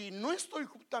 Pero si no estoy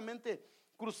juntamente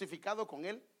crucificado con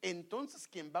Él, entonces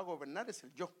quien va a gobernar es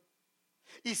el yo.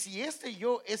 Y si este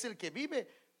yo es el que vive,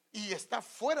 y está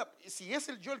fuera. Si es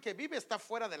el yo el que vive, está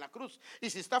fuera de la cruz. Y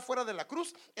si está fuera de la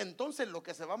cruz, entonces lo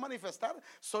que se va a manifestar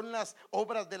son las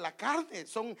obras de la carne,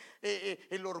 son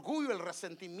el orgullo, el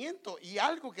resentimiento y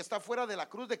algo que está fuera de la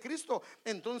cruz de Cristo.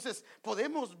 Entonces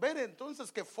podemos ver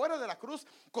entonces que fuera de la cruz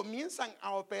comienzan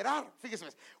a operar. Fíjense,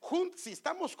 si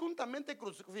estamos juntamente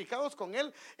crucificados con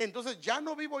Él, entonces ya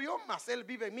no vivo yo, mas Él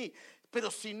vive en mí. Pero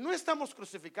si no estamos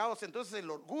crucificados, entonces el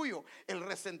orgullo, el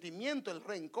resentimiento, el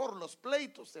rencor, los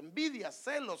pleitos, envidia,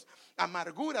 celos,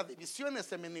 amargura, divisiones,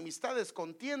 enemistades,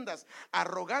 contiendas,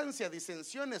 arrogancia,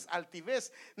 disensiones,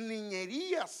 altivez,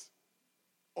 niñerías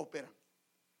operan.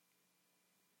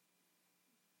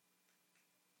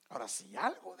 Ahora, si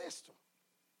algo de esto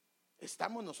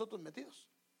estamos nosotros metidos,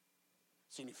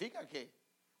 significa que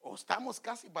o estamos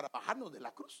casi para bajarnos de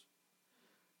la cruz.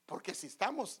 Porque si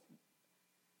estamos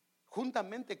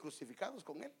juntamente crucificados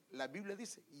con Él, la Biblia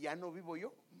dice: ya no vivo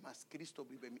yo, mas Cristo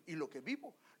vive en mí. Y lo que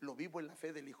vivo, lo vivo en la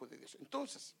fe del Hijo de Dios.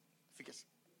 Entonces, fíjese,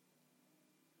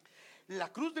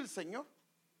 la cruz del Señor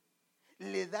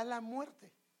le da la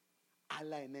muerte a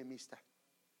la enemistad.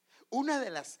 Una de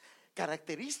las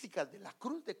características de la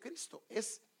cruz de Cristo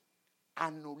es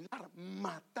anular,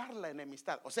 matar la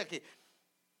enemistad. O sea que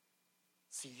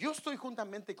si yo estoy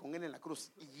juntamente con Él en la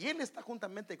cruz y Él está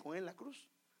juntamente con Él en la cruz,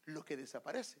 lo que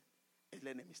desaparece es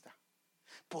la enemistad.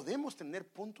 Podemos tener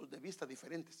puntos de vista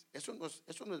diferentes. Eso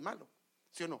no es malo,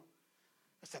 ¿sí o no?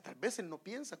 O sea, tal vez Él no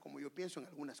piensa como yo pienso en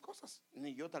algunas cosas,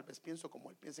 ni yo tal vez pienso como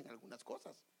Él piensa en algunas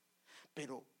cosas.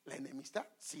 Pero la enemistad,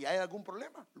 si hay algún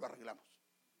problema, lo arreglamos.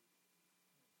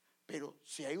 Pero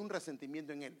si hay un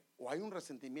resentimiento en Él o hay un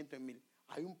resentimiento en mí,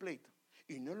 hay un pleito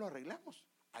y no lo arreglamos,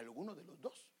 alguno de los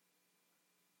dos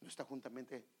no está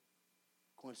juntamente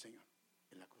con el Señor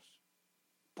en la cruz.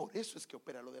 Por eso es que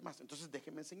opera lo demás. Entonces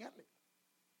déjeme enseñarle.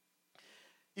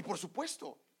 Y por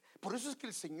supuesto, por eso es que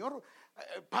el Señor,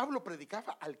 Pablo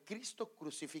predicaba al Cristo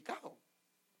crucificado.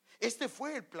 Este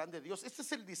fue el plan de Dios, este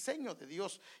es el diseño de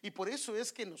Dios. Y por eso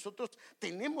es que nosotros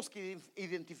tenemos que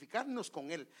identificarnos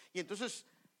con Él. Y entonces,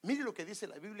 mire lo que dice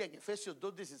la Biblia en Efesios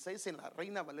 2:16 en la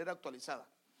Reina Valera actualizada.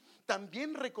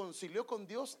 También reconcilió con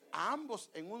Dios a ambos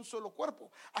en un solo cuerpo.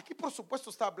 Aquí por supuesto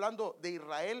está hablando de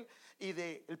Israel y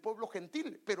del pueblo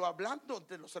gentil, pero hablando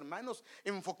de los hermanos,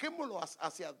 enfoquémoslo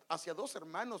hacia dos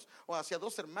hermanos o hacia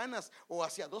dos hermanas o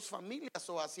hacia dos familias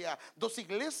o hacia dos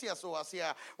iglesias o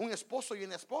hacia un esposo y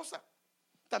una esposa.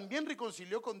 También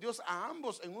reconcilió con Dios a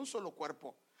ambos en un solo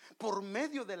cuerpo por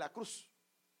medio de la cruz,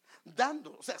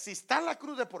 dando, o sea, si está la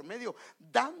cruz de por medio,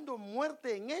 dando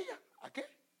muerte en ella, ¿a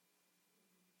qué?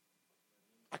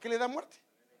 ¿A qué le da muerte?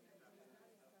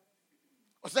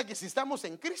 O sea que si estamos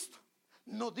en Cristo,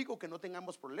 no digo que no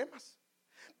tengamos problemas,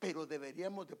 pero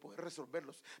deberíamos de poder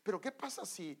resolverlos. Pero ¿qué pasa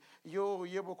si yo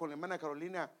llevo con la hermana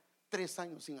Carolina 3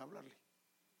 años sin hablarle?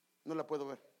 No la puedo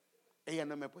ver, ella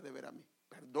no me puede ver a mí.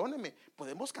 Perdóneme,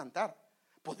 podemos cantar,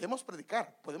 podemos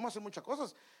predicar, podemos hacer muchas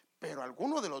cosas, pero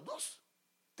alguno de los dos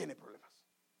tiene problemas.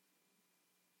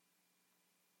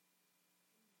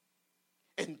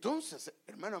 Entonces,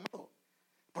 hermano amado,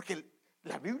 porque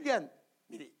la Biblia,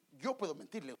 mire, yo puedo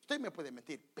mentirle, usted me puede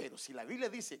mentir, pero si la Biblia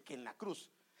dice que en la cruz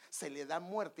se le da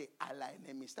muerte a la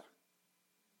enemistad,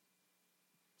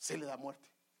 se le da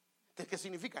muerte. Entonces, ¿qué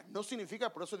significa? No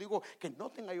significa, por eso digo que no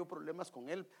tenga yo problemas con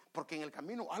Él, porque en el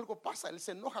camino algo pasa, Él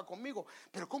se enoja conmigo.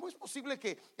 Pero ¿cómo es posible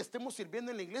que estemos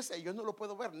sirviendo en la iglesia y yo no lo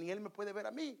puedo ver, ni Él me puede ver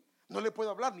a mí? No le puedo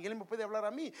hablar, ni Él me puede hablar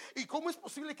a mí. ¿Y cómo es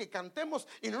posible que cantemos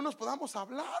y no nos podamos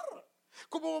hablar?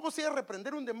 ¿Cómo vamos a ir a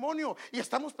reprender un demonio y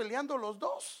estamos peleando los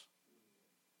dos?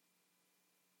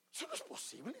 Eso no es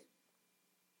posible.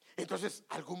 Entonces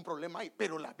algún problema hay,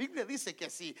 pero la Biblia dice que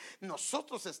si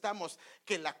nosotros estamos,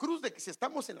 que la cruz de que si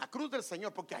estamos en la cruz del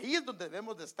Señor, porque ahí es donde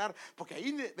debemos de estar, porque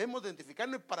ahí debemos de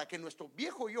identificarnos para que nuestro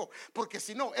viejo yo, porque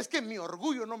si no, es que mi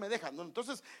orgullo no me deja, ¿no?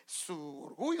 Entonces su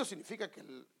orgullo significa que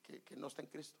no está en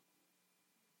Cristo.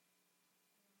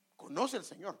 Conoce al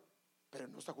Señor, pero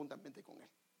no está juntamente con Él.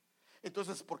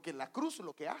 Entonces, porque la cruz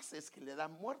lo que hace es que le da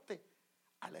muerte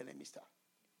a la enemistad.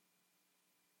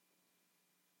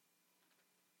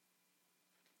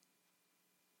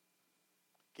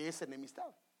 ¿Qué es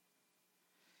enemistad?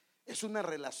 Es una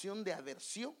relación de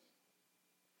aversión,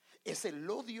 es el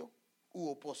odio u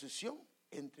oposición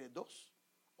entre dos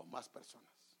o más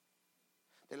personas.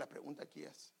 Entonces la pregunta aquí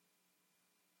es: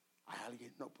 ¿a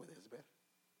alguien no puedes ver?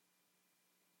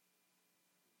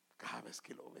 Cada vez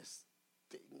que lo ves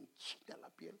te enchina la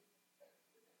piel,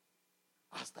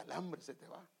 hasta el hambre se te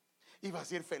va. Y vas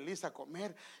a ir feliz a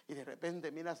comer y de repente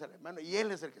miras al hermano y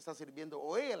él es el que está sirviendo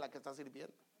o ella la que está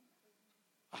sirviendo.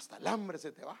 Hasta el hambre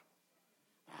se te va.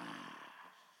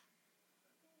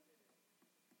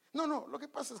 No, no, lo que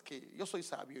pasa es que yo soy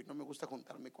sabio y no me gusta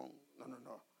juntarme con... No, no,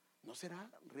 no. ¿No será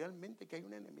realmente que hay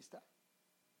una enemistad?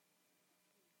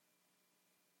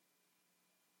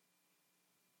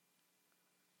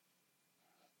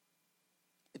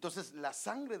 Entonces, la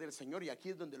sangre del Señor, y aquí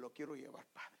es donde lo quiero llevar,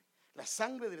 Padre. La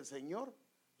sangre del Señor,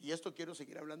 y esto quiero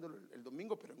seguir hablando el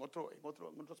domingo, pero en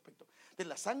otro aspecto. De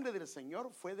la sangre del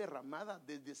Señor fue derramada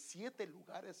desde 7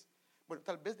 lugares. Bueno,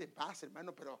 tal vez de más,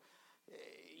 hermano, pero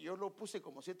yo lo puse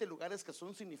como 7 lugares que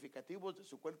son significativos de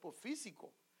su cuerpo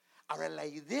físico. Ahora, la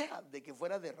idea de que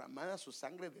fuera derramada su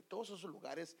sangre de todos esos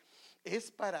lugares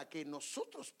es para que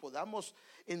nosotros podamos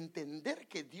entender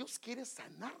que Dios quiere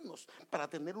sanarnos para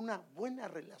tener una buena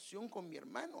relación con mi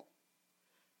hermano.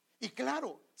 Y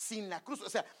claro, sin la cruz, o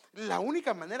sea, la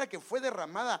única manera que fue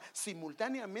derramada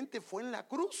simultáneamente fue en la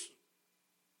cruz.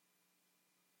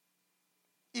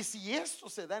 Y si esto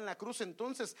se da en la cruz,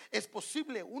 entonces es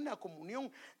posible una comunión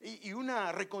y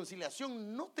una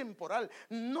reconciliación no temporal.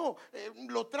 No,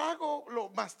 lo trago, lo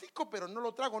mastico, pero no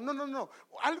lo trago. No, no, no.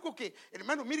 Algo que,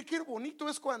 hermano, mire qué bonito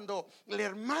es cuando el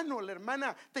hermano o la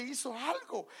hermana te hizo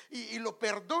algo y lo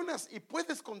perdonas y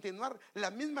puedes continuar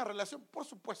la misma relación. Por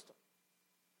supuesto,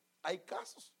 hay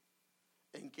casos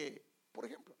en que, por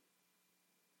ejemplo,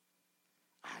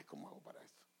 ay, ¿cómo hago para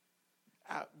esto?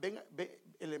 Venga,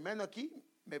 el hermano aquí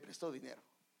me prestó dinero.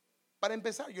 Para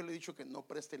empezar, yo le he dicho que no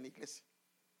preste en la iglesia.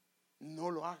 No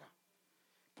lo haga.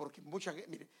 Porque mucha gente,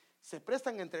 mire, se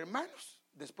prestan entre hermanos,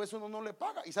 después uno no le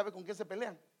paga. ¿Y sabe con quién se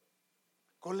pelean?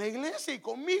 Con la iglesia y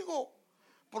conmigo.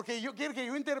 Porque yo quiero que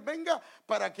yo intervenga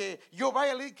para que yo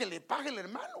vaya a leer que le pague el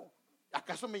hermano.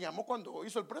 ¿Acaso me llamó cuando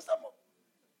hizo el préstamo?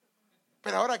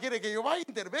 Pero ahora quiere que yo vaya e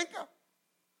intervenga.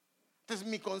 Entonces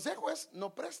mi consejo es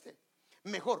no preste.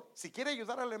 Mejor, si quiere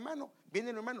ayudar al hermano, viene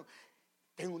el hermano,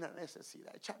 tengo una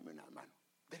necesidad, échame una mano,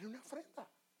 denle una ofrenda.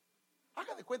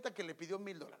 Haga de cuenta que le pidió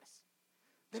 $1,000,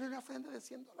 denle una ofrenda de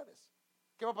 $100.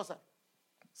 ¿Qué va a pasar?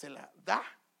 Se la da,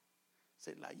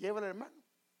 se la lleva el hermano.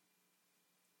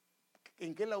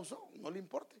 ¿En qué la usó? No le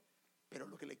importe. Pero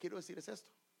lo que le quiero decir es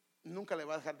esto: nunca le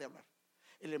va a dejar de hablar.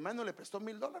 El hermano le prestó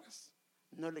 $1,000,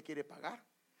 no le quiere pagar.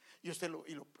 Y usted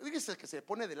dice que se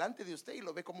pone delante de usted y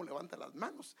lo ve cómo levanta las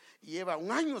manos y lleva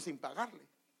 1 año sin pagarle.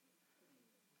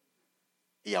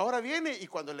 Y ahora viene y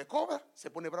cuando le cobra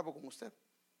se pone bravo con usted.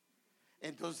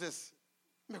 Entonces,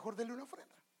 mejor denle una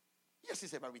ofrenda y así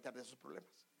se va a evitar de esos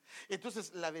problemas.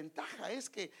 Entonces, la ventaja es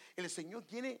que el Señor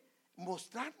quiere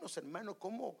mostrarnos, hermano,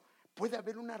 cómo puede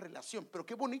haber una relación. Pero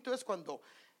qué bonito es cuando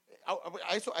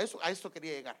a esto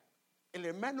quería llegar. El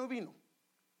hermano vino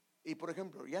y, por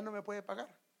ejemplo, ya no me puede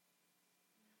pagar.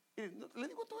 Y le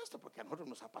digo todo esto porque a nosotros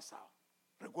nos ha pasado.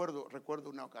 Recuerdo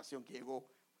una ocasión que llegó.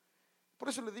 Por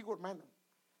eso le digo, hermano,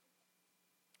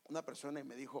 una persona y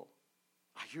me dijo,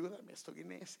 ayúdame, estoy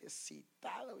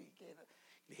necesitado. Le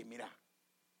dije, mira,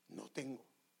 no tengo.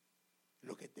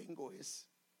 Lo que tengo es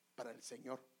para el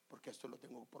Señor, porque esto lo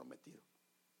tengo prometido.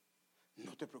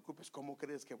 No te preocupes, ¿cómo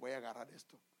crees que voy a agarrar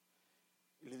esto?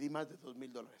 Y le di más de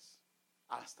 $2,000.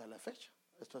 Hasta la fecha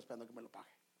estoy esperando que me lo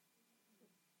pague.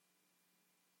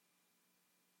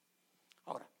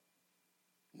 Ahora,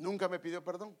 nunca me pidió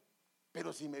perdón,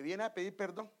 pero si me viene a pedir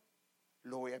perdón,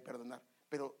 lo voy a perdonar.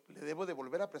 Pero ¿le debo de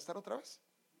volver a prestar otra vez?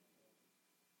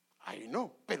 Ay,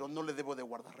 no, pero no le debo de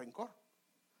guardar rencor,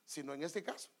 sino en este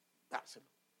caso, dárselo.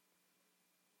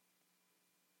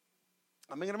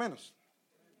 Amén, hermanos.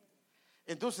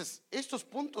 Entonces, estos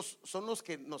puntos son los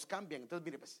que nos cambian. Entonces,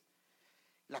 mire pues,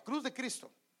 la cruz de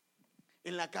Cristo,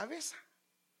 en la cabeza,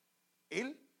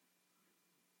 Él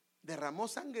derramó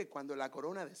sangre cuando la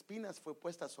corona de espinas fue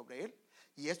puesta sobre Él.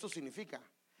 Y esto significa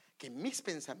que mis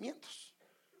pensamientos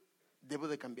debo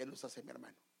de cambiarlos hacia mi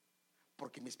hermano,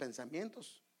 porque mis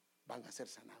pensamientos van a ser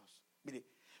sanados. Mire,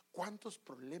 ¿cuántos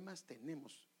problemas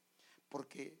tenemos?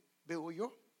 Porque veo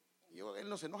él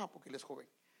no se enoja porque él es joven.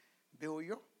 Veo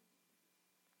yo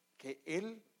que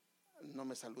él no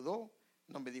me saludó,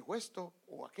 no me dijo esto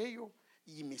o aquello,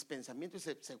 y mis pensamientos,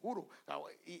 seguro,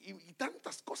 y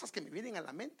tantas cosas que me vienen a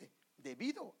la mente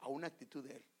debido a una actitud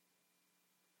de él.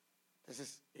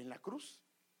 Entonces, en la cruz,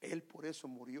 él por eso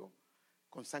murió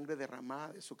con sangre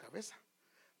derramada de su cabeza,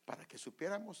 para que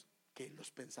supiéramos que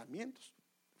los pensamientos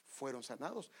fueron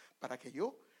sanados, para que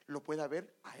yo lo pueda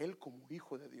ver a él como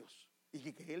hijo de Dios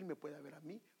y que él me pueda ver a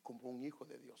mí como un hijo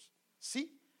de Dios.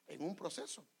 Sí, en un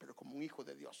proceso, pero como un hijo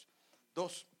de Dios.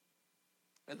 2,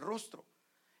 el rostro.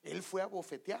 Él fue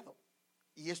abofeteado,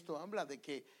 y esto habla de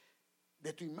que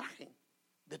de tu imagen,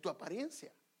 de tu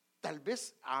apariencia, tal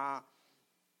vez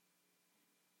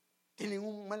tienen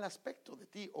un mal aspecto de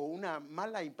ti o una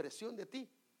mala impresión de ti,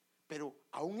 pero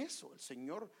aún eso el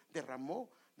Señor derramó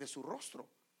de su rostro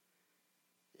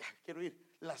Ya, quiero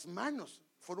ir. Las manos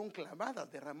fueron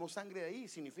clavadas, derramó sangre de ahí.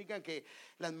 Significa que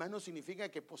las manos significa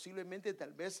que posiblemente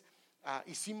tal vez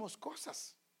hicimos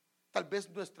cosas. Tal vez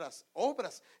nuestras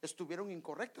obras estuvieron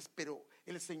incorrectas, pero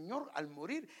el Señor al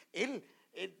morir, Él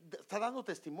está dando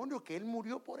testimonio que Él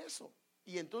murió por eso.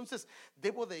 Y entonces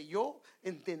debo de yo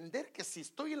entender que si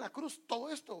estoy en la cruz, todo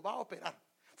esto va a operar.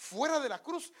 Fuera de la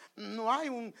cruz no hay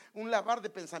un lavar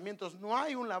de pensamientos, no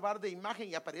hay un lavar de imagen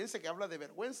y apariencia que habla de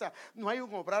vergüenza, no hay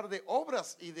un obrar de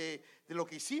obras y de lo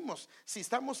que hicimos. Si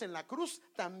estamos en la cruz,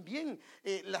 también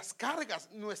las cargas,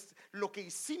 lo que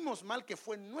hicimos mal, que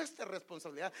fue nuestra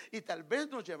responsabilidad, y tal vez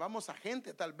nos llevamos a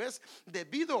gente, tal vez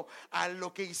debido a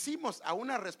lo que hicimos, a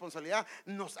una responsabilidad,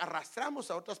 nos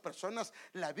arrastramos a otras personas.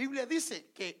 La Biblia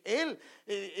dice que Él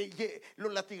lo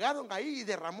latigaron ahí y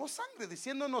derramó sangre,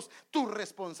 diciéndonos: tus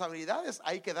responsabilidades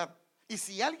hay que dar. Y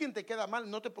si alguien te queda mal,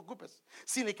 no te preocupes.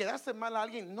 Si le quedaste mal a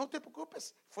alguien, no te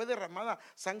preocupes. Fue derramada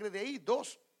sangre de ahí.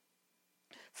 2,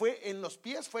 fue en los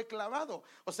pies, fue clavado.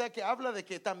 O sea que habla de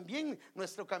que también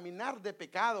nuestro caminar de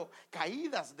pecado,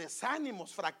 caídas,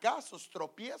 desánimos, fracasos,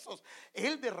 tropiezos,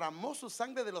 Él derramó su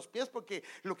sangre de los pies, porque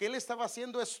lo que Él estaba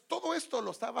haciendo es, todo esto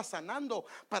lo estaba sanando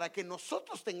para que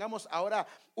nosotros tengamos ahora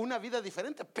una vida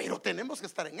diferente. Pero tenemos que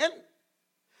estar en Él.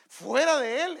 Fuera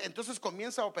de Él, entonces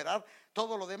comienza a operar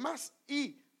todo lo demás.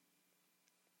 Y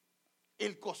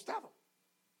el costado,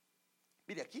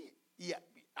 mire aquí, y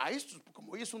a esto,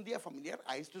 como hoy es un día familiar,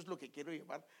 a esto es lo que quiero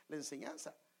llevar la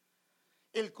enseñanza.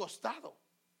 El costado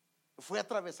fue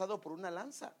atravesado por una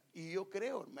lanza, y yo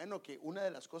creo, hermano, que una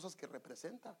de las cosas que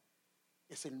representa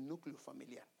es el núcleo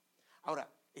familiar. Ahora,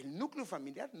 el núcleo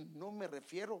familiar no me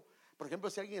refiero, por ejemplo,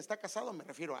 si alguien está casado, me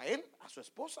refiero a él, a su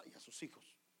esposa y a sus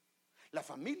hijos. La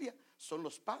familia son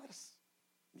los padres,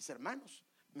 mis hermanos,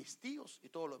 mis tíos y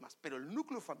todo lo demás. Pero el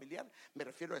núcleo familiar me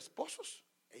refiero a esposos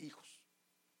e hijos.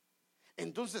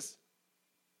 Entonces,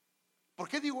 ¿por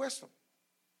qué digo esto?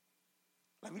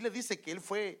 La Biblia dice que Él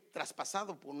fue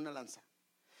traspasado por una lanza.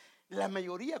 La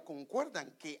mayoría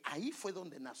concuerdan que ahí fue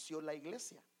donde nació la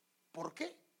iglesia. ¿Por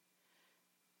qué?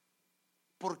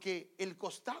 Porque el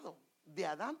costado de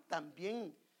Adán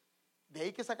también, de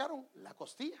ahí que sacaron la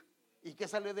costilla. ¿Y qué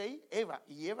salió de ahí? Eva.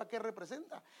 ¿Y Eva qué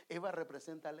representa? Eva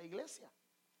representa a la iglesia.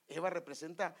 Eva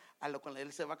representa a lo con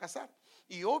él se va a casar.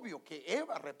 Y obvio que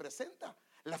Eva representa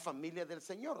la familia del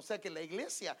Señor. O sea que la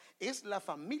iglesia es la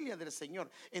familia del Señor.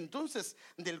 Entonces,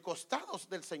 del costado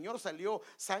del Señor salió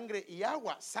sangre y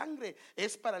agua. Sangre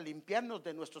es para limpiarnos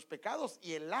de nuestros pecados,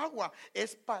 y el agua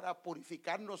es para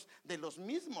purificarnos de los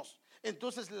mismos.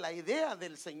 Entonces, la idea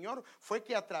del Señor fue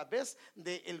que a través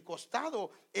del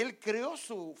costado Él creó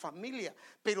su familia,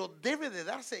 pero debe de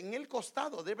darse en el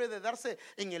costado, debe de darse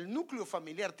en el núcleo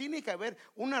familiar. Tiene que haber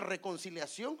una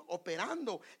reconciliación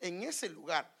operando en ese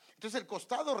lugar. Entonces el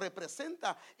costado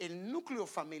representa el núcleo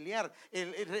familiar,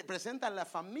 representa la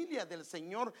familia del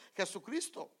Señor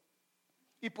Jesucristo.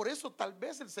 Y por eso tal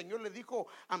vez el Señor le dijo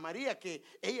a María que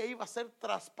ella iba a ser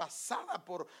traspasada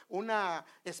por una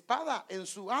espada en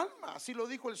su alma. Así lo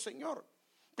dijo el Señor.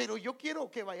 Pero yo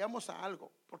quiero que vayamos a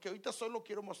algo, porque ahorita solo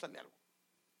quiero mostrarle algo.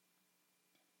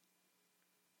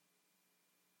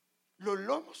 Los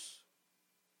lomos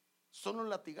son los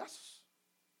latigazos,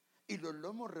 y los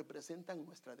lomos representan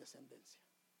nuestra descendencia.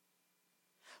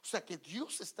 O sea que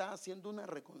Dios está haciendo una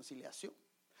reconciliación,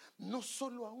 no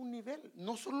solo a un nivel,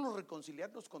 no solo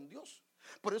reconciliarnos con Dios.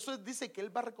 Por eso dice que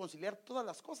Él va a reconciliar todas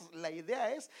las cosas. La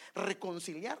idea es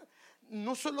reconciliar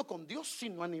no solo con Dios,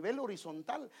 sino a nivel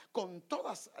horizontal, con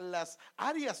todas las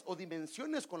áreas o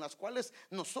dimensiones con las cuales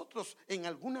nosotros en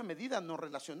alguna medida nos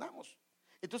relacionamos.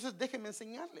 Entonces déjeme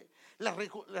enseñarle, la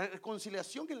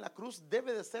reconciliación en la cruz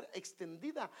debe de ser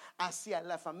extendida hacia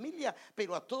la familia,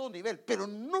 pero a todo nivel. Pero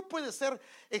no puede ser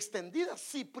extendida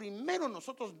si primero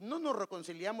nosotros no nos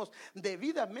reconciliamos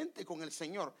debidamente con el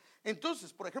Señor.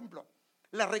 Entonces, por ejemplo,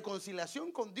 la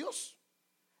reconciliación con Dios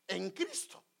en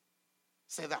Cristo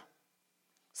se da.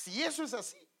 Si eso es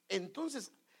así,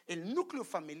 entonces el núcleo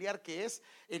familiar, que es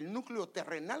el núcleo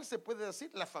terrenal, se puede decir,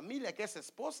 la familia que es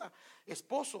esposa,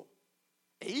 esposo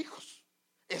e hijos,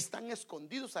 están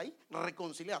escondidos ahí,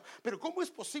 reconciliados. Pero ¿cómo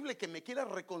es posible que me quiera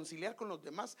reconciliar con los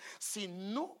demás si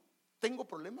no tengo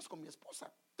problemas con mi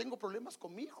esposa? Tengo problemas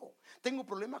con mi hijo, tengo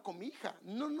problemas con mi hija.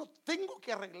 No, tengo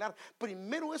que arreglar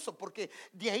primero eso, porque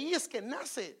de ahí es que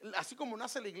nace, así como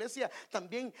nace la iglesia,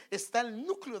 también está el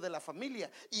núcleo de la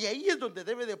familia, y ahí es donde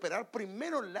debe de operar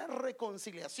primero la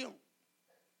reconciliación.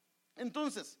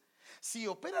 Entonces, Si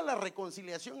opera la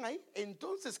reconciliación ahí,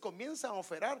 entonces comienza a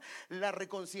operar la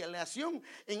reconciliación,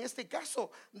 en este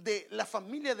caso, de la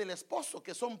familia del esposo,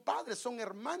 que son padres, son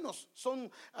hermanos,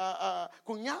 son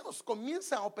cuñados.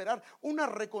 Comienza a operar una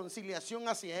reconciliación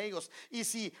hacia ellos. Y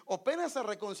si opera esa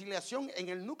reconciliación en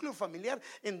el núcleo familiar,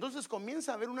 entonces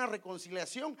comienza a haber una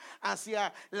reconciliación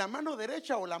hacia la mano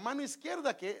derecha o la mano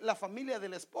izquierda, que es la familia de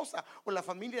la esposa o la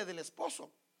familia del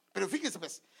esposo. Pero fíjese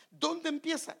pues, ¿dónde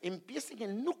empieza? Empieza en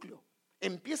el núcleo,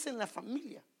 empieza en la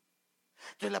familia.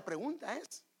 Entonces la pregunta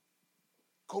es,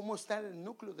 ¿cómo está el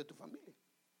núcleo de tu familia?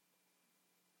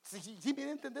 ¿Sí me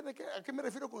viene a entender a qué me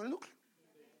refiero con el núcleo?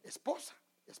 Esposa,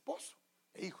 esposo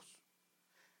e hijos,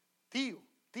 tío,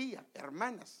 tía,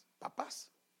 hermanas,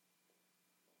 papás.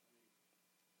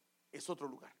 Es otro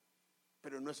lugar,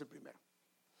 pero no es el primero.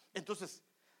 Entonces,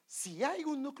 si hay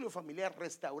un núcleo familiar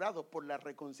restaurado por la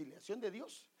reconciliación de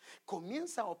Dios,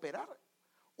 comienza a operar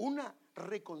una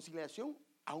reconciliación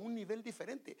a un nivel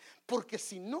diferente. Porque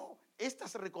si no,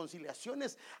 estas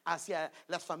reconciliaciones hacia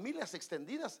las familias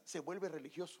extendidas se vuelve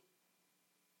religioso.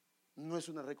 No es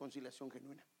una reconciliación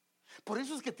genuina. Por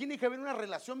eso es que tiene que haber una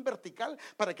relación vertical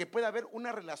para que pueda haber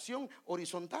una relación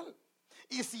horizontal.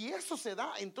 Y si eso se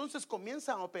da, entonces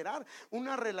comienza a operar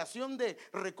una relación de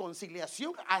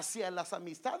reconciliación hacia las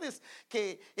amistades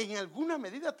que en alguna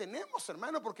medida tenemos,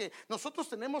 hermano, porque nosotros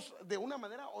tenemos de una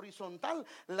manera horizontal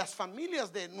las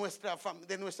familias de nuestra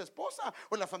esposa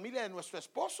o la familia de nuestro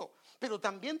esposo, pero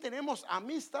también tenemos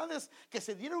amistades que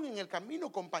se dieron en el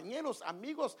camino, compañeros,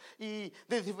 amigos y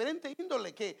de diferente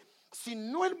índole, que si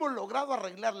no hemos logrado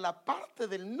arreglar la parte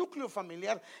del núcleo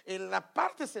familiar, en la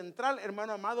parte central,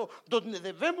 hermano amado, donde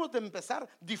debemos de empezar,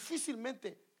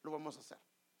 difícilmente lo vamos a hacer.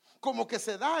 Como que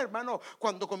se da, hermano,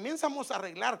 cuando comenzamos a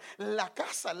arreglar la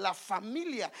casa, la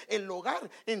familia, el hogar,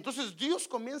 entonces Dios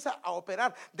comienza a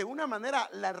operar de una manera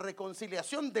la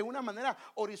reconciliación, de una manera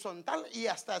horizontal y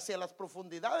hasta hacia las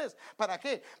profundidades. ¿Para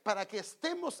qué? Para que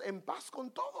estemos en paz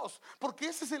con todos, porque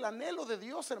ese es el anhelo de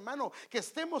Dios, hermano, que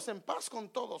estemos en paz con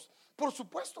todos. Por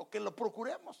supuesto que lo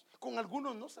procuremos, con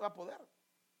algunos no se va a poder.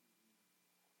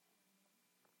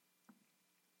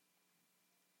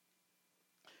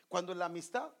 Cuando la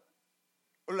amistad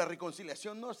o la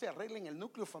reconciliación no se arregla en el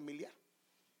núcleo familiar,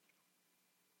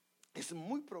 es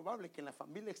muy probable que en la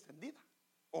familia extendida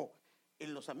o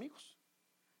en los amigos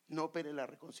no opere la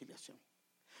reconciliación.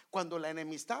 Cuando la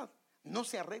enemistad no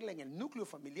se arregla en el núcleo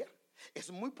familiar, es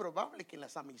muy probable que en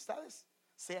las amistades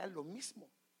sea lo mismo.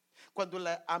 Cuando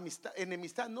la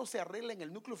enemistad no se arregla en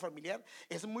el núcleo familiar,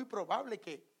 es muy probable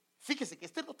que, fíjese que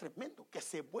este es lo tremendo, que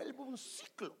se vuelva un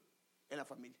ciclo en la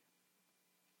familia.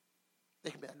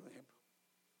 Déjenme darle un ejemplo.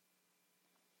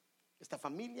 Esta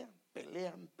familia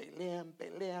pelean,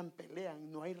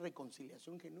 no hay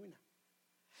reconciliación genuina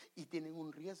y tienen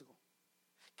un riesgo,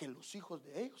 que los hijos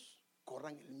de ellos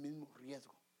corran el mismo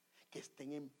riesgo, que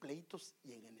estén en pleitos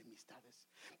y en enemistades.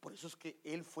 Por eso es que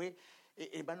él fue,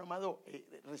 hermano amado,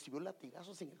 recibió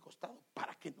latigazos en el costado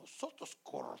para que nosotros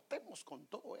cortemos con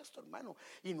todo esto, hermano,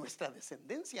 y nuestra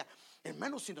descendencia.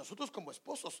 Hermano, si nosotros como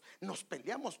esposos nos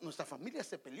peleamos, nuestra familia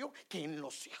se peleó, que en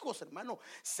los hijos, hermano,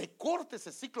 se corte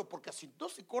ese ciclo, porque si no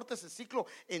se corta ese ciclo,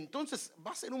 entonces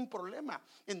va a ser un problema.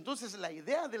 Entonces la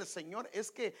idea del Señor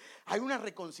es que hay una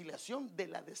reconciliación de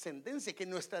la descendencia, que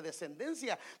nuestra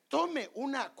descendencia tome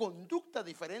una conducta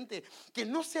diferente, que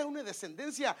no sea una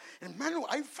descendencia, hermano,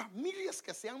 hay familias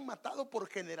que se han matado por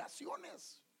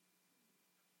generaciones,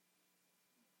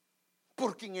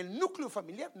 porque en el núcleo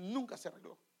familiar nunca se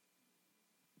arregló.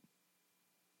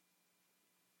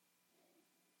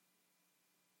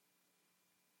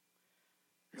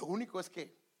 Lo único es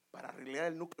que para arreglar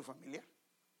el núcleo familiar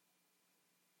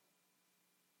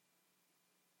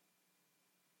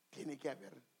tiene que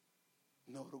haber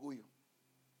no orgullo.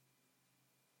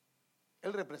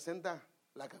 Él representa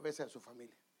la cabeza de su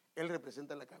familia. Él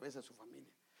representa la cabeza de su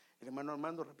familia. El hermano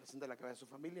Armando representa la cabeza de su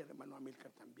familia. El hermano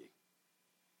Amílcar también.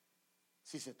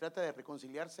 Si se trata de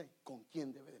reconciliarse, ¿con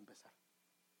quién debe de empezar?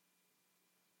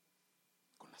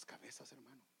 Con las cabezas,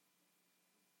 hermano.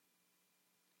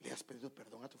 ¿Le has pedido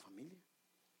perdón a tu familia?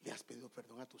 ¿Le has pedido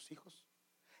perdón a tus hijos?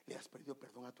 ¿Le has pedido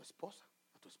perdón a tu esposa,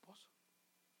 a tu esposo?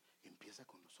 Empieza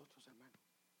con nosotros, hermano.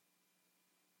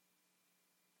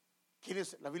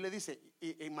 La Biblia dice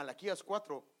en Malaquías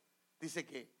 4, dice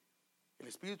que el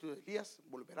espíritu de Elías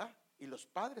volverá, y los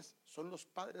padres son los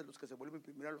padres los que se vuelven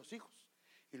primero a los hijos,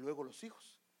 y luego los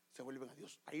hijos se vuelven a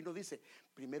Dios. Ahí no dice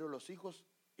primero los hijos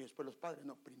y después los padres,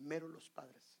 no, primero los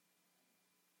padres.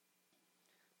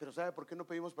 Pero ¿sabe por qué no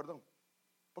pedimos perdón?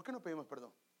 ¿Por qué no pedimos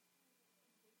perdón?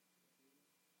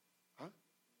 ¿Ah?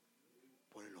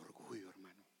 Por el orgullo,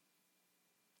 hermano.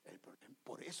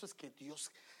 Por por eso es que Dios,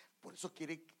 por eso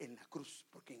quiere en la cruz,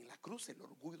 porque en la cruz el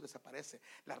orgullo desaparece,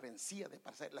 la rencilla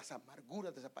desaparece, las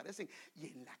amarguras desaparecen, y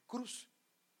en la cruz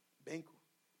vengo.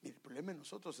 Mire, el problema de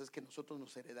nosotros es que nosotros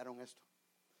nos heredaron esto,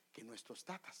 que nuestros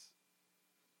tatas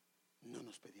no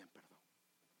nos pedían perdón.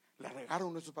 La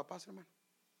regaron nuestros papás, hermano,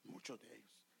 muchos de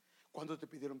ellos. ¿Cuándo te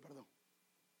pidieron perdón?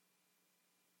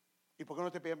 ¿Y por qué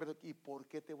no te pedían perdón? ¿Y por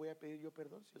qué te voy a pedir yo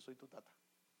perdón si yo soy tu tata?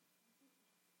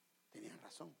 Tenían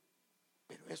razón,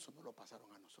 pero eso no lo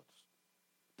pasaron a nosotros.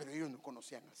 Pero ellos no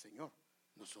conocían al Señor,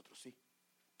 nosotros sí.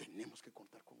 Tenemos que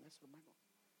contar con eso, hermano.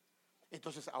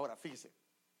 Entonces, ahora fíjese,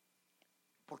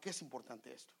 ¿por qué es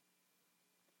importante esto?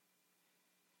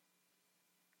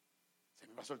 Se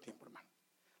me pasó el tiempo, hermano.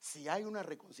 Si hay una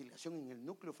reconciliación en el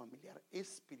núcleo familiar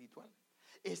espiritual,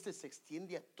 este se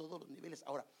extiende a todos los niveles.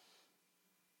 Ahora,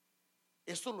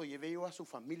 esto lo llevé yo a su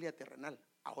familia terrenal,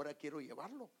 ahora quiero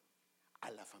llevarlo a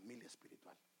la familia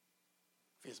espiritual.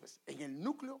 Fíjense, en el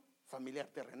núcleo familiar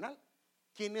terrenal,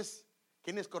 ¿quiénes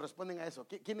corresponden a eso?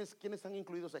 ¿Quiénes están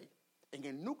incluidos ahí? En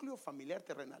el núcleo familiar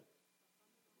terrenal.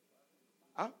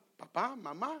 Papá,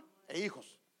 mamá e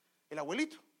hijos. ¿El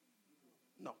abuelito?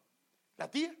 No. ¿La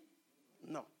tía?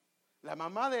 No. ¿La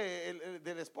mamá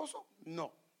del esposo?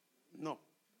 No.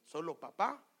 Solo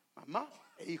papá, mamá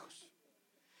e hijos.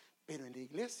 Pero en la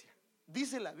iglesia,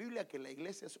 ¿dice la Biblia que la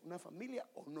iglesia es una familia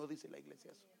o no dice la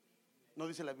iglesia eso? No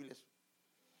dice la Biblia eso.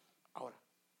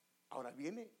 Ahora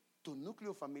viene tu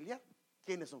núcleo familiar.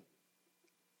 ¿Quiénes son?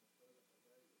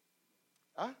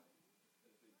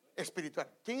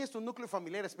 Espiritual. ¿Quién es tu núcleo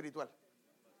familiar espiritual?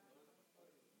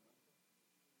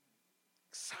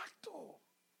 Exacto.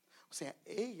 O sea,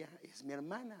 ella es mi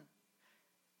hermana.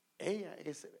 Ella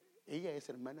es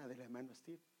hermana del hermano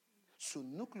Steve. Su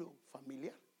núcleo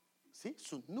familiar, ¿sí?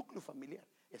 Su núcleo familiar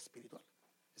espiritual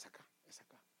es acá.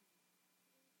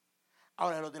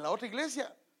 Ahora, los de la otra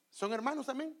iglesia son hermanos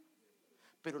también,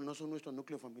 pero no son nuestro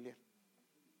núcleo familiar.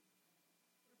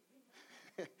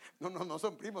 No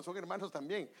son primos, son hermanos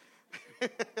también.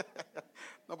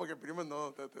 No, porque primos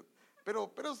no.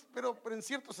 Pero en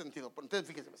cierto sentido. Entonces,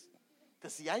 fíjense.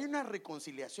 Entonces, si hay una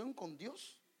reconciliación con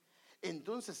Dios,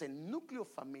 entonces el núcleo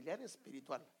familiar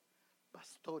espiritual,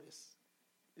 pastores,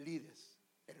 líderes,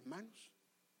 hermanos,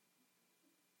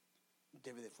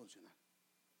 debe de funcionar.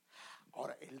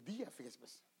 Ahora, el día,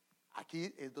 fíjense,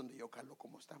 aquí es donde yo calo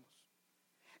como estamos.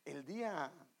 El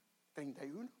día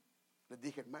 31 les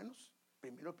dije, hermanos,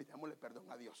 primero pidámosle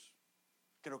perdón a Dios.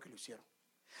 Creo que lo hicieron.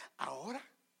 Ahora,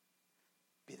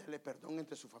 pídale perdón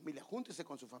entre su familia. Júntese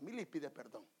con su familia y pide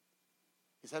perdón.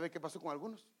 ¿Y sabe qué pasó con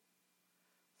algunos?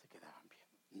 Se quedaban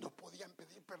viendo. No podían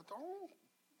pedir perdón.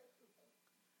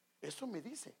 Eso me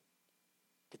dice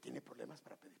que tiene problemas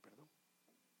para pedir perdón.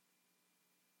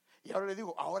 Y ahora le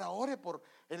digo, ahora ore por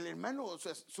el hermano, o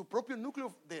sea, su propio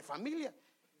núcleo de familia.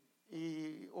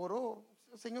 Y oró,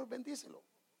 Señor, bendícelo.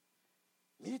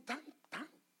 Mire, tan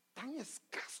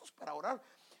escasos para orar.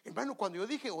 Hermano, cuando yo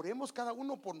dije oremos cada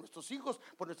uno por nuestros hijos,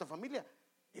 por nuestra familia,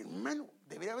 hermano,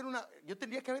 debería haber yo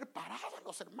tendría que haber parado a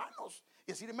los hermanos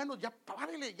y decir, hermano, ya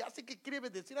párele, ya sé que quiere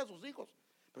bendecir a sus hijos.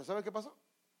 Pero ¿sabe qué pasó?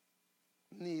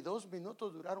 Ni 2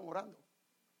 minutos duraron orando.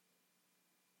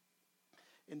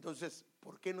 Entonces,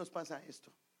 ¿por qué nos pasa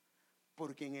esto?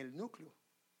 Porque en el núcleo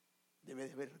debe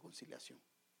de haber reconciliación.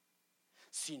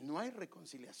 Si no hay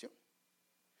reconciliación,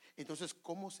 entonces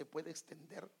 ¿cómo se puede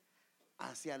extender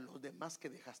hacia los demás que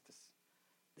dejaste?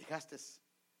 Dejaste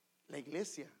la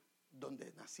iglesia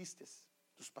donde naciste,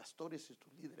 tus pastores y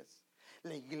tus líderes,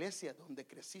 la iglesia donde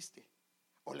creciste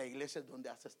o la iglesia donde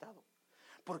has estado.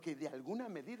 Porque de alguna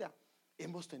medida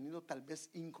hemos tenido tal vez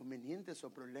inconvenientes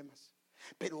o problemas.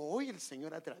 Pero hoy el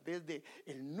Señor, a través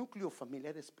del núcleo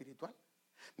familiar espiritual,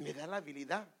 me da la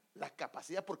habilidad, la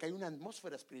capacidad, porque hay una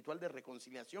atmósfera espiritual de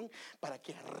reconciliación para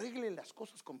que arregle las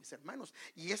cosas con mis hermanos.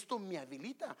 Y esto me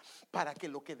habilita para que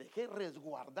lo que dejé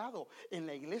resguardado en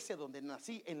la iglesia donde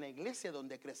nací, en la iglesia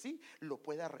donde crecí, lo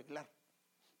pueda arreglar.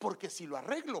 Porque si lo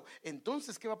arreglo,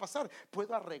 entonces ¿qué va a pasar?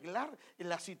 Puedo arreglar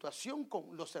la situación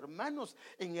con los hermanos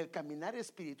en el caminar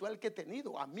espiritual que he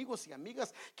tenido, amigos y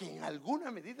amigas que en alguna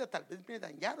medida tal vez me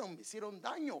dañaron, me hicieron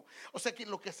daño. O sea que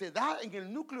lo que se da en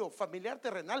el núcleo familiar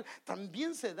terrenal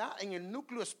también se da en el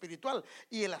núcleo espiritual.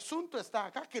 Y el asunto está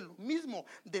acá, que lo mismo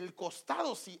del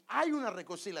costado, si hay una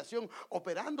reconciliación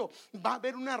operando, va a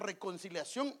haber una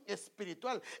reconciliación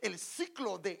espiritual. El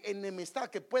ciclo de enemistad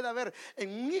que pueda haber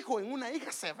en un hijo, en una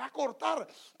hija, se se va a cortar,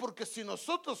 porque si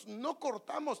nosotros no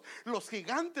cortamos los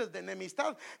gigantes de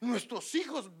enemistad, nuestros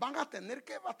hijos van a tener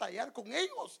que batallar con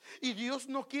ellos, y Dios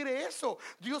no quiere eso.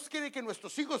 Dios quiere que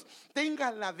nuestros hijos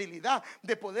tengan la habilidad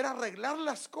de poder arreglar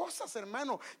las cosas,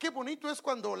 hermano. Qué bonito es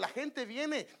cuando la gente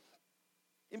viene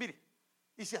y mire,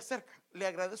 y se acerca. Le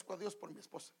agradezco a Dios por mi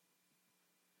esposa.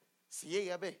 Si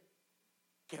ella ve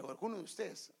que alguno de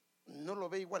ustedes no lo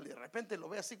ve igual, de repente lo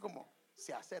ve así, como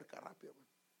se acerca rápido,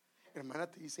 hermana,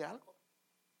 ¿te dice algo?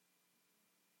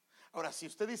 Ahora, si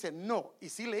usted dice no y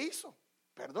si le hizo,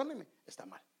 perdóneme, está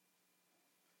mal.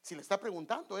 Si le está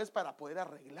preguntando es para poder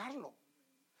arreglarlo.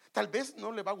 Tal vez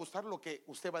no le va a gustar lo que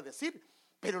usted va a decir,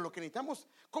 pero lo que necesitamos,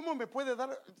 ¿cómo me puede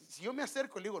dar? Si yo me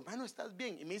acerco y le digo, hermano, ¿estás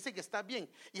bien? Y me dice que está bien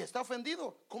y está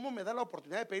ofendido, ¿cómo me da la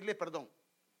oportunidad de pedirle perdón?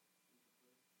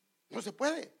 No se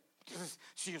puede. Entonces,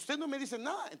 si usted no me dice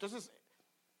nada, entonces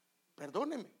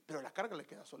perdóneme, pero la carga le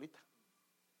queda solita.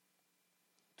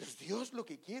 Entonces Dios lo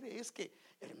que quiere es que,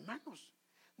 hermanos,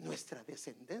 nuestra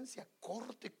descendencia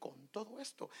corte con todo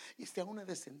esto y sea una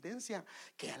descendencia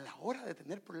que a la hora de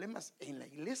tener problemas en la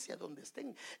iglesia donde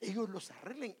estén, ellos los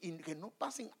arreglen y que no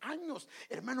pasen años,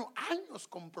 hermano, años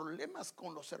con problemas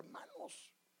con los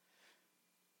hermanos.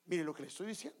 Mire, lo que le estoy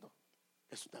diciendo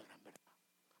es una gran verdad.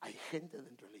 Hay gente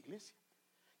dentro de la iglesia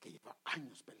que lleva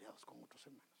años peleados con otros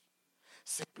hermanos.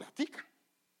 Se platican,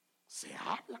 se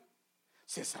hablan,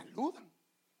 se saludan,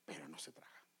 pero no se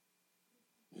tragan.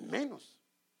 Menos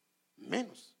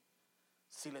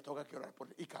si le toca que orar por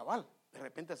él. Y cabal, de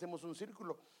repente hacemos un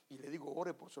círculo y le digo,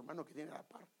 ore por su hermano que tiene a la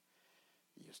par.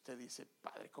 Y usted dice,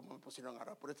 padre, ¿cómo me pusieron a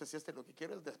orar por este? Si este lo que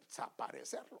quiere es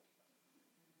desaparecerlo.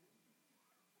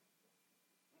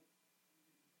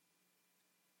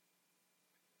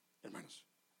 Hermanos,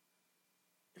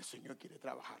 el Señor quiere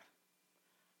trabajar.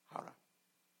 Ahora,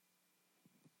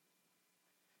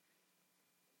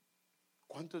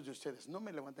 ¿cuántos de ustedes, no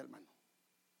me levanta la mano,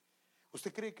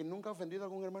 usted cree que nunca ha ofendido a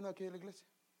algún hermano aquí de la iglesia?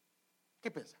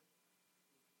 ¿Qué piensa?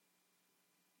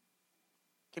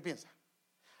 ¿Qué piensa?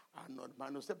 Ah, no,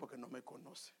 hermano, usted porque no me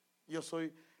conoce. Yo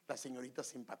soy la señorita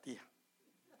simpatía,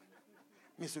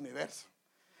 Miss Universo.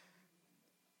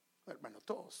 Hermano,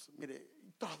 todos, mire,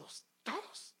 todos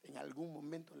en algún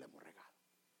momento le hemos regado.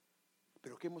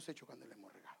 Pero ¿qué hemos hecho cuando le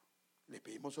hemos regado? ¿Le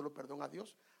pedimos solo perdón a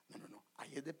Dios? No,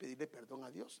 ahí es de pedirle perdón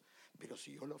a Dios. Pero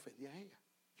si yo le ofendí a ella,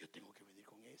 yo tengo que venir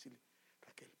con ella y decirle,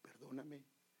 Raquel, perdóname,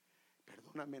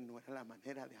 no era la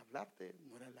manera de hablarte,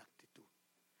 no era la actitud.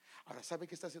 Ahora, ¿sabe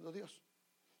qué está haciendo Dios?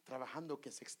 Trabajando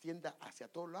que se extienda hacia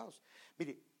todos lados.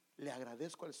 Mire, le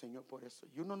agradezco al Señor por eso.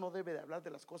 Y uno no debe de hablar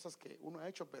de las cosas que uno ha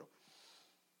hecho, pero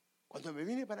cuando me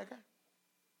vine para acá,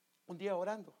 un día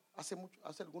orando, hace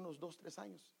algunos 2, 3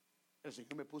 años, el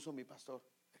Señor me puso mi pastor,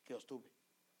 el que yo estuve,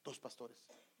 2 pastores.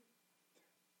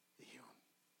 Y yo,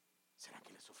 ¿será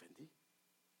que les ofendí?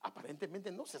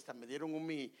 Aparentemente no, hasta me dieron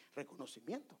mi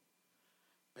reconocimiento.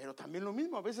 Pero también lo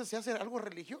mismo, a veces se hace algo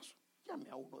religioso. Llamé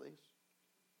a uno de ellos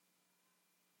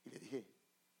y le dije,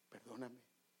 perdóname,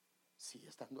 si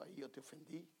estando ahí yo te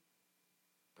ofendí.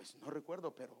 Pues no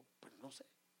recuerdo, pero no sé.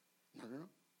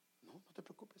 No te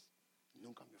preocupes,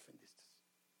 nunca me ofendiste,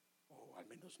 o al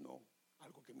menos no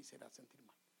algo que me hiciera sentir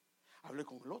mal. Hablé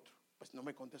con el otro, pues no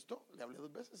me contestó. Le hablé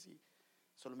 2 veces y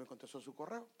solo me contestó su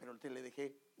correo, pero le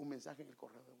dejé un mensaje en el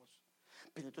correo de voz.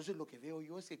 Pero entonces lo que veo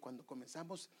yo es que cuando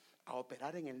comenzamos a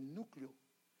operar en el núcleo,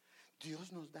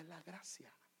 Dios nos da la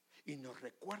gracia y nos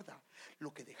recuerda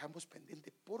lo que dejamos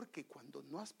pendiente, porque cuando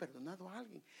no has perdonado a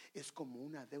alguien es como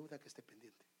una deuda que esté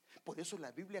pendiente. Por eso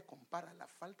la Biblia compara la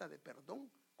falta de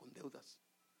perdón con deudas.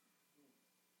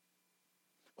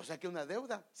 O sea que una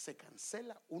deuda se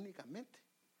cancela únicamente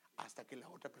hasta que la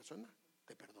otra persona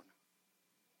te perdona.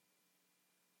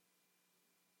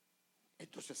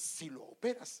 Entonces, si lo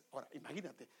operas, ahora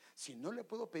imagínate, si no le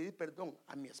puedo pedir perdón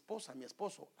a mi esposa, a mi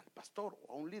esposo, al pastor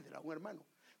o a un líder, a un hermano,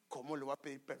 ¿cómo le voy a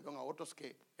pedir perdón a otros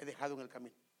que he dejado en el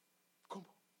camino?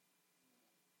 ¿Cómo?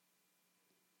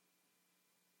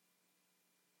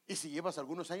 Y si llevas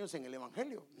algunos años en el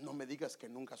evangelio, no me digas que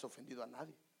nunca has ofendido a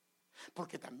nadie,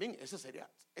 porque también esa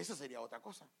sería otra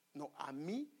cosa. No, a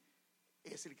mí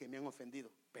es el que me han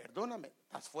ofendido. Perdóname,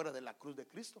 estás fuera de la cruz de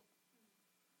Cristo,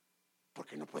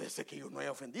 porque no puede ser que yo no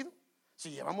haya ofendido.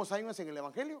 Si llevamos años en el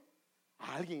evangelio,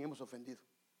 a alguien hemos ofendido,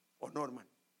 ¿o no, hermano?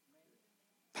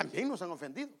 También nos han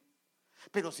ofendido.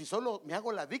 Pero si solo me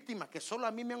hago la víctima, que solo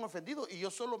a mí me han ofendido y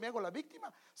yo solo me hago la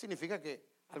víctima, significa que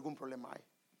algún problema hay.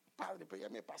 Padre, pues ya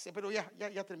me pasé, pero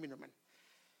ya termino, hermano.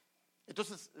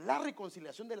 Entonces, la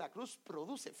reconciliación de la cruz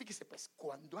produce, fíjese pues,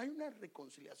 cuando hay una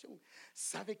reconciliación,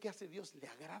 ¿sabe qué hace Dios? Le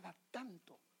agrada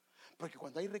tanto, porque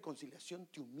cuando hay reconciliación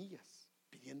te humillas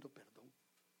pidiendo perdón.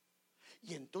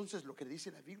 Y entonces lo que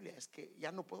dice la Biblia es que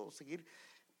ya no puedo seguir.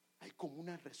 Hay como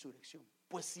una resurrección.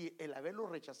 Pues si el haberlo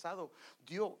rechazado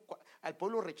dio, al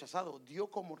pueblo rechazado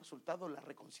dio como resultado la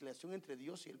reconciliación entre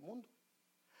Dios y el mundo,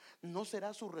 ¿no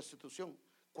será su restitución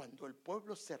cuando el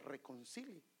pueblo se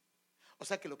reconcilie? O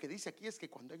sea que lo que dice aquí es que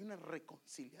cuando hay una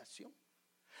reconciliación,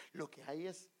 lo que hay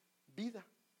es vida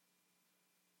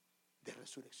de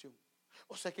resurrección.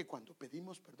 O sea que cuando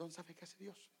pedimos perdón, ¿sabe qué hace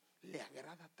Dios? Le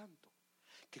agrada tanto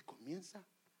que comienza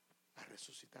a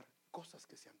resucitar cosas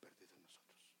que se han perdido en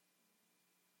nosotros.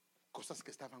 Cosas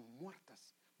que estaban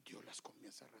muertas, Dios las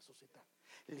comienza a resucitar.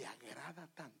 Le agrada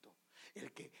tanto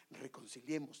el que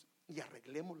reconciliemos y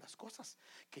arreglemos las cosas,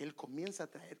 que Él comienza a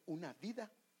traer una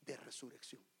vida de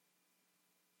resurrección.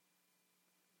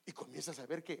 Y comienzas a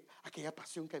ver que aquella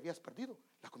pasión que habías perdido,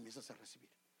 la comienzas a recibir.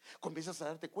 Comienzas a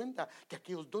darte cuenta que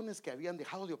aquellos dones que habían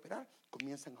dejado de operar,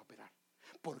 comienzan a operar.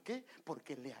 ¿Por qué?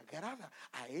 Porque le agrada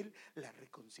a Él la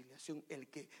reconciliación, el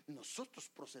que nosotros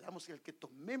procedamos y el que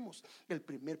tomemos el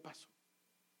primer paso.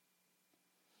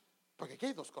 Porque aquí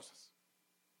hay dos cosas.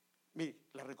 Mire,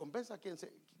 la recompensa,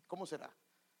 ¿cómo será?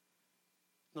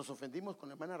 Nos ofendimos con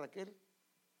la hermana Raquel.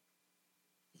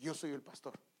 Yo soy el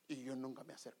pastor y yo nunca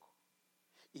me acerco.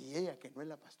 Y ella, que no es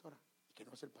la pastora y que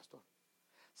no es el pastor,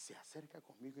 se acerca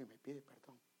conmigo y me pide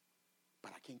perdón.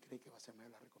 ¿Para quién cree que va a ser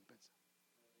la recompensa?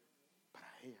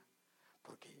 Para ella,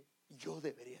 porque yo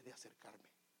debería de acercarme.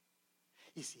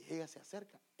 Y si ella se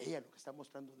acerca, ella lo que está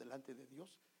mostrando delante de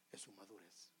Dios es su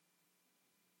madurez.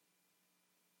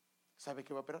 ¿Sabe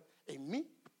qué va a operar? En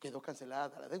mí quedó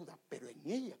cancelada la deuda, pero en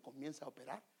ella comienza a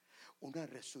operar una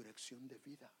resurrección de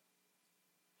vida.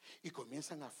 Y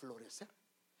comienzan a florecer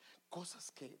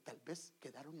cosas que tal vez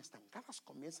quedaron estancadas,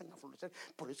 comienzan a florecer.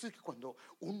 Por eso es que cuando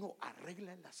uno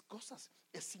arregla las cosas,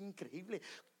 es increíble.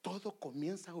 Todo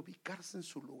comienza a ubicarse en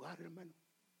su lugar, hermano.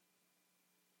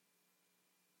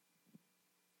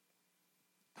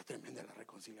 Está tremenda la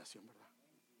reconciliación, ¿verdad?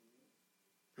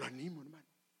 Lo animo, hermano.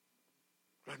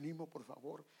 Lo animo, por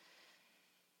favor.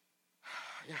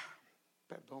 Ya,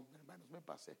 perdón, hermanos, me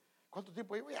pasé. ¿Cuánto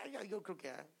tiempo llevo? Ya, yo creo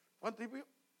que. ¿Cuánto tiempo llevo?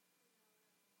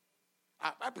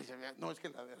 Pues no, es que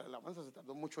la alabanza se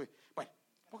tardó mucho. Bueno,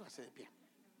 póngase de pie.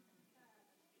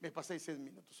 Me pasé 6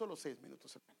 minutos, solo 6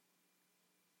 minutos, hermano.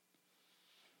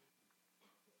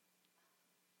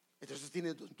 Entonces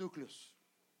tienes dos núcleos: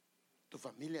 tu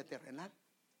familia terrenal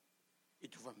y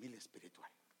tu familia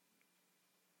espiritual.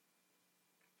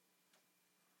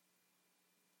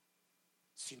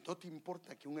 Si no te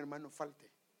importa que un hermano falte,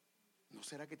 ¿no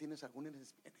será que tienes alguna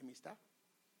enemistad?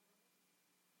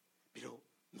 Pero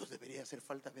nos debería hacer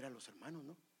falta ver a los hermanos,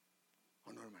 ¿no?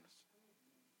 ¿O no, hermanos?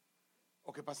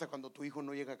 ¿O qué pasa cuando tu hijo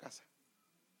no llega a casa?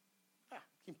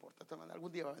 ¿Qué importa?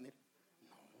 Algún día va a venir.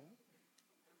 No.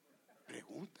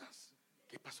 Preguntas,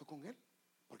 ¿qué pasó con él?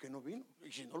 ¿Por qué no vino?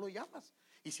 Y si no lo llamas,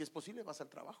 y si es posible vas al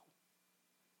trabajo.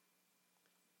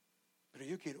 Pero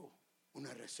yo quiero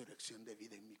una resurrección de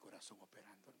vida en mi corazón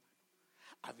operando, hermano,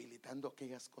 habilitando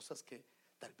aquellas cosas que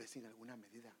tal vez en alguna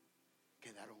medida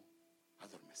quedaron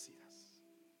adormecidas.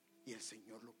 Y el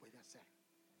Señor lo puede hacer.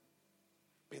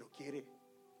 Pero quiere,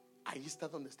 ahí está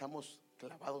donde estamos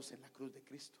clavados en la cruz de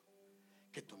Cristo,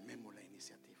 que tomemos la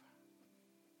iniciativa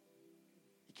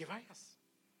y que vayas,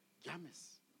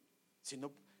 llames. Si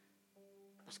no,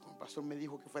 pues como el pastor me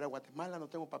dijo que fuera a Guatemala, no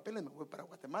tengo papeles, me voy para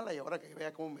Guatemala y ahora que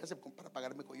vea cómo me hace para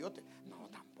pagarme coyote. No,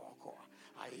 tampoco.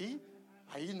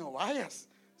 Ahí no vayas,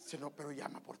 sino, pero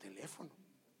llama por teléfono.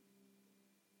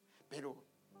 Pero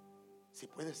si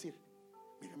puedes ir,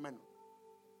 mire, hermano,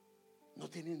 no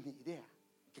tienen ni idea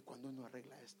que cuando uno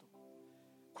arregla esto,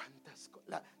 cuántas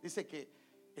cosas. Dice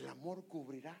que el amor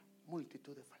cubrirá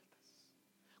multitud de faltas.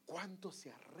 ¿Cuánto se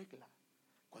arregla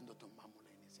cuando tomamos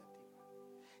la iniciativa?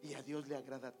 Y a Dios le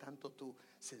agrada tanto tu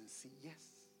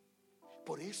sencillez.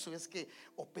 Por eso es que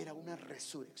opera una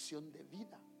resurrección de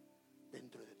vida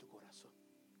dentro de tu corazón.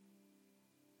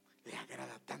 Le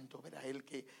agrada tanto ver a Él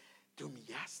que te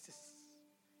humillaste.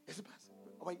 Es más,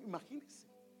 imagínese,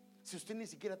 si usted ni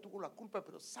siquiera tuvo la culpa,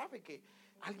 pero sabe que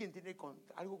alguien tiene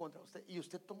algo contra usted y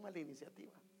usted toma la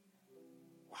iniciativa.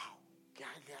 ¡Wow! ¡Qué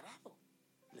agrado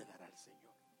le dará al Señor!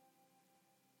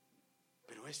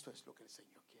 Pero esto es lo que el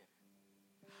Señor quiere.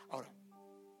 Ahora,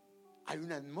 hay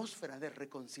una atmósfera de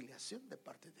reconciliación de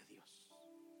parte de Dios.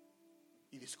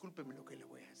 Y discúlpeme lo que le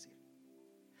voy a decir,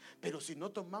 pero si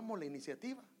no tomamos la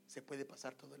iniciativa, se puede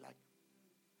pasar todo el año.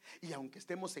 Y aunque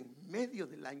estemos en medio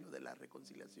del año de la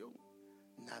reconciliación,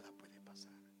 nada puede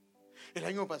pasar. El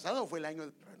año pasado fue el año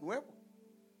del renuevo,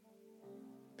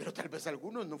 pero tal vez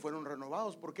algunos no fueron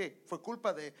renovados. ¿Por qué? ¿Fue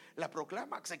culpa de la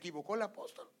proclama? ¿Se equivocó el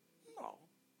apóstol? No,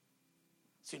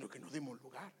 sino que no dimos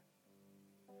lugar.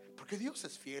 Porque Dios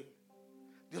es fiel.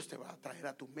 Dios te va a traer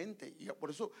a tu mente. Y por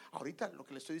eso ahorita lo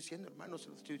que le estoy diciendo, hermano, se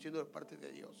lo estoy diciendo de parte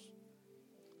de Dios.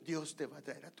 Dios te va a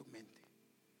traer a tu mente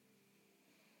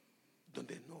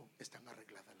donde no están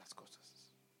arregladas las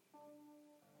cosas.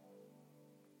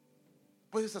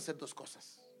 Puedes hacer dos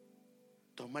cosas.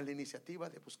 Toma la iniciativa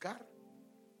de buscar,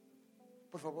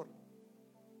 por favor,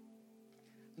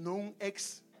 no un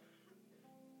ex.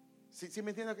 ¿Sí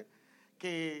me entienden?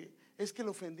 Que es que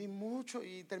lo ofendí mucho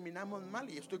y terminamos mal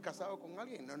y estoy casado con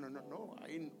alguien. No,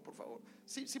 ahí por favor.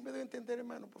 Sí me debe entender,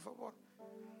 hermano, por favor.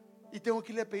 Y tengo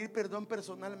que irle a pedir perdón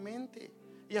personalmente.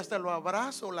 Y hasta lo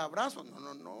abrazo, la abrazo.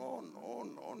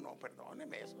 No,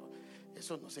 perdóneme,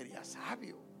 eso no sería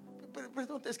sabio.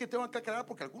 Perdón, es que tengo que aclarar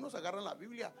porque algunos agarran la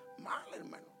Biblia mal,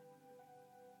 hermano.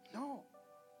 No.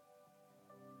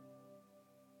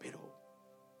 Pero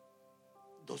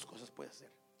dos cosas puedes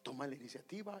hacer. Toma la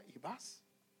iniciativa y vas.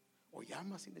 O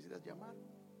llamas si necesitas llamar.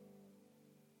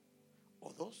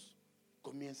 O dos,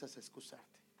 comienzas a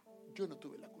excusarte. Yo no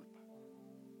tuve la culpa.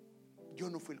 Yo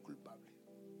no fui el culpable.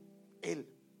 Él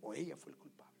o ella fue el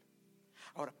culpable.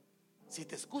 Ahora, si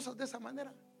te excusas de esa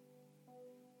manera,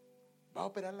 va a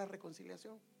operar la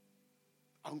reconciliación.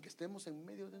 Aunque estemos en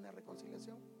medio de una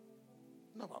reconciliación,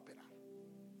 no va a operar.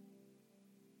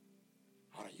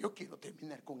 Ahora, yo quiero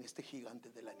terminar con este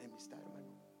gigante de la enemistad,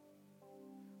 hermano,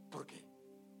 porque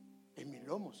en mis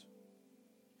lomos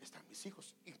están mis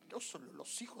hijos. Y no solo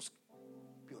los hijos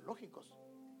biológicos,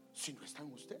 sino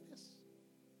están ustedes.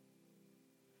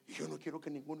 Y yo no quiero que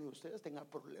ninguno de ustedes tenga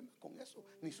problemas con eso,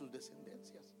 ni sus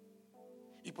descendencias.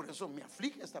 Y por eso me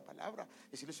aflige esta palabra,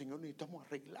 decirle: Señor, necesitamos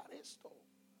arreglar esto.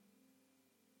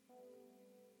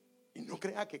 Y no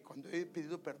crea que cuando he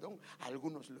pedido perdón, a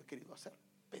algunos lo he querido hacer,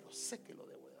 pero sé que lo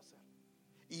debo de hacer.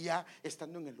 Y ya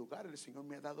estando en el lugar, el Señor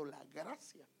me ha dado la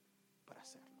gracia para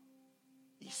hacerlo.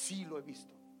 Y sí lo he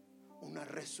visto, una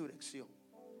resurrección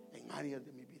en áreas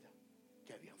de mi vida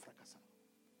que habían fracasado.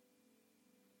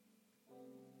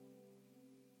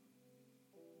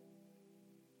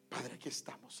 Padre, aquí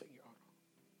estamos, Señor.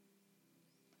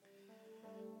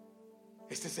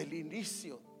 Este es el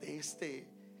inicio de este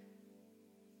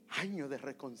año de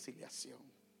reconciliación.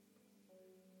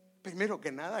 Primero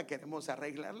que nada, queremos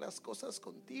arreglar las cosas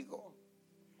contigo.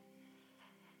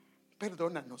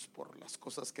 Perdónanos por las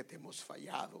cosas que te hemos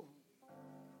fallado,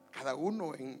 cada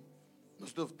uno en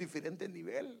nuestro diferente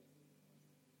nivel.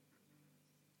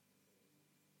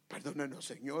 Perdónanos,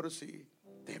 Señor, si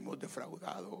te hemos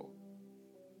defraudado,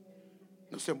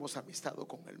 nos hemos amistado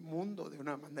con el mundo de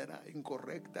una manera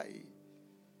incorrecta y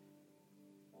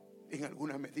en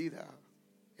alguna medida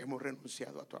hemos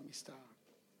renunciado a tu amistad.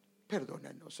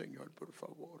 Perdónanos, Señor, por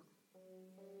favor.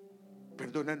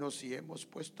 Perdónanos si hemos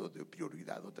puesto de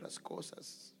prioridad otras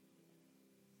cosas.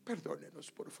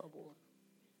 Perdónanos, por favor.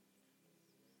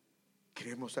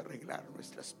 Queremos arreglar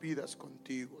nuestras vidas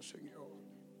contigo, Señor.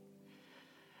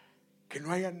 Que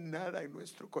no haya nada en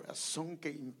nuestro corazón que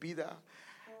impida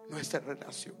nuestra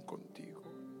relación contigo.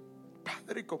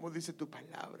 Padre, como dice tu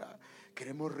palabra,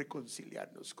 queremos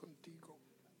reconciliarnos contigo.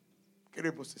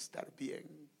 Queremos estar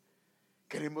bien.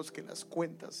 Queremos que las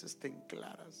cuentas estén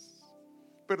claras.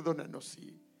 Perdónanos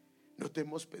si no te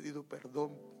hemos pedido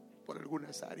perdón por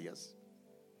algunas áreas.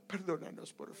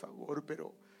 Perdónanos, por favor,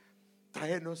 pero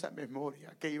tráenos a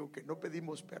memoria aquello que no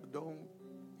pedimos perdón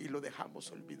y lo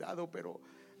dejamos olvidado. Pero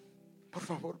por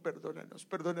favor, perdónanos.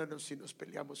 Perdónanos si nos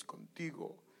peleamos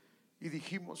contigo y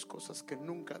dijimos cosas que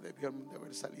nunca debían de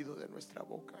haber salido de nuestra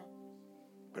boca.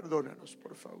 Perdónanos,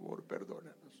 por favor,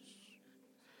 perdónanos.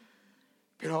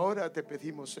 Pero ahora te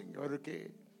pedimos, Señor,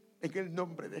 que en el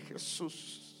nombre de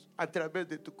Jesús, a través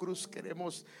de tu cruz,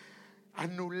 queremos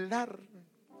anular,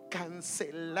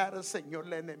 cancelar, Señor,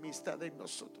 la enemistad de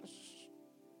nosotros.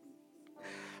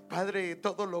 Padre,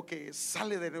 todo lo que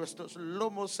sale de nuestros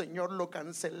lomos, Señor, lo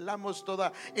cancelamos,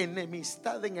 toda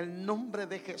enemistad en el nombre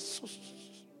de Jesús.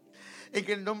 En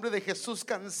el nombre de Jesús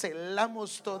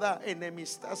cancelamos toda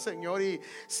enemistad, Señor. Y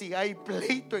si hay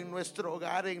pleito en nuestro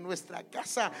hogar, en nuestra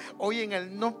casa, hoy en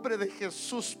el nombre de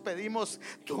Jesús pedimos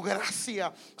tu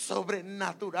gracia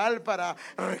sobrenatural para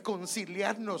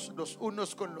reconciliarnos los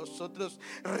unos con los otros,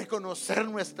 reconocer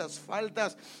nuestras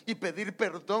faltas y pedir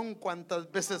perdón cuantas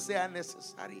veces sean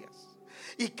necesarias.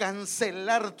 Y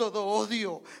cancelar todo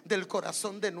odio del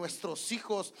corazón de nuestros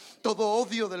hijos, todo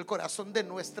odio del corazón de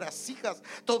nuestras hijas,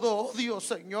 todo odio,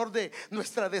 Señor, de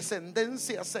nuestra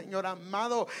descendencia, Señor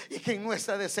amado. Y que en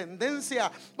nuestra descendencia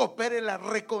opere la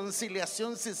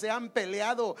reconciliación. Si se han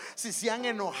peleado, si se han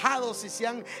enojado, si se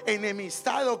han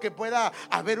enemistado, que pueda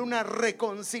haber una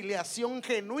reconciliación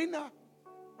genuina.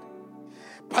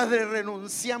 Padre,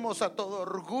 renunciamos a todo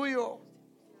orgullo.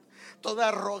 toda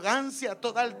arrogancia,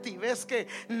 toda altivez que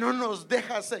no nos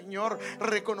deja, Señor,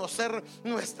 reconocer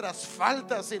nuestras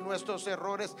faltas y nuestros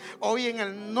errores. Hoy en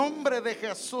el nombre de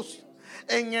Jesús,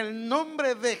 en el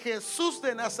nombre de Jesús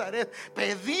de Nazaret,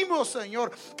 pedimos,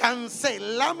 Señor,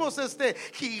 cancelamos este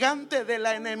gigante de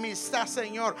la enemistad,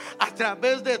 Señor, a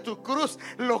través de tu cruz.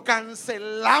 Lo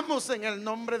cancelamos en el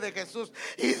nombre de Jesús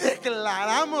y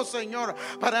declaramos, Señor,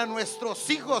 para nuestros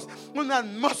hijos una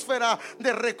atmósfera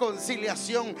de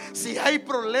reconciliación. Si hay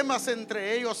problemas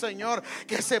entre ellos, Señor,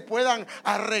 que se puedan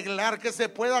arreglar, que se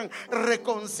puedan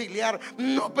reconciliar.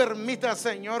 No permita,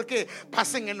 Señor, que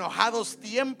pasen enojados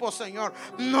tiempos, Señor.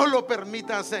 No lo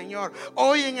permita, Señor.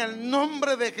 Hoy en el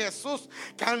nombre de Jesús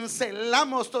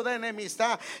cancelamos toda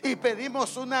enemistad y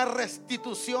pedimos una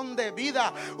restitución de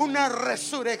vida, una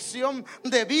resurrección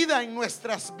de vida en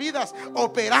nuestras vidas,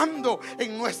 operando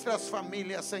en nuestras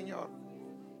familias, Señor.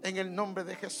 En el nombre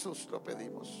de Jesús lo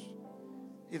pedimos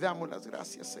y damos las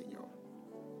gracias, Señor.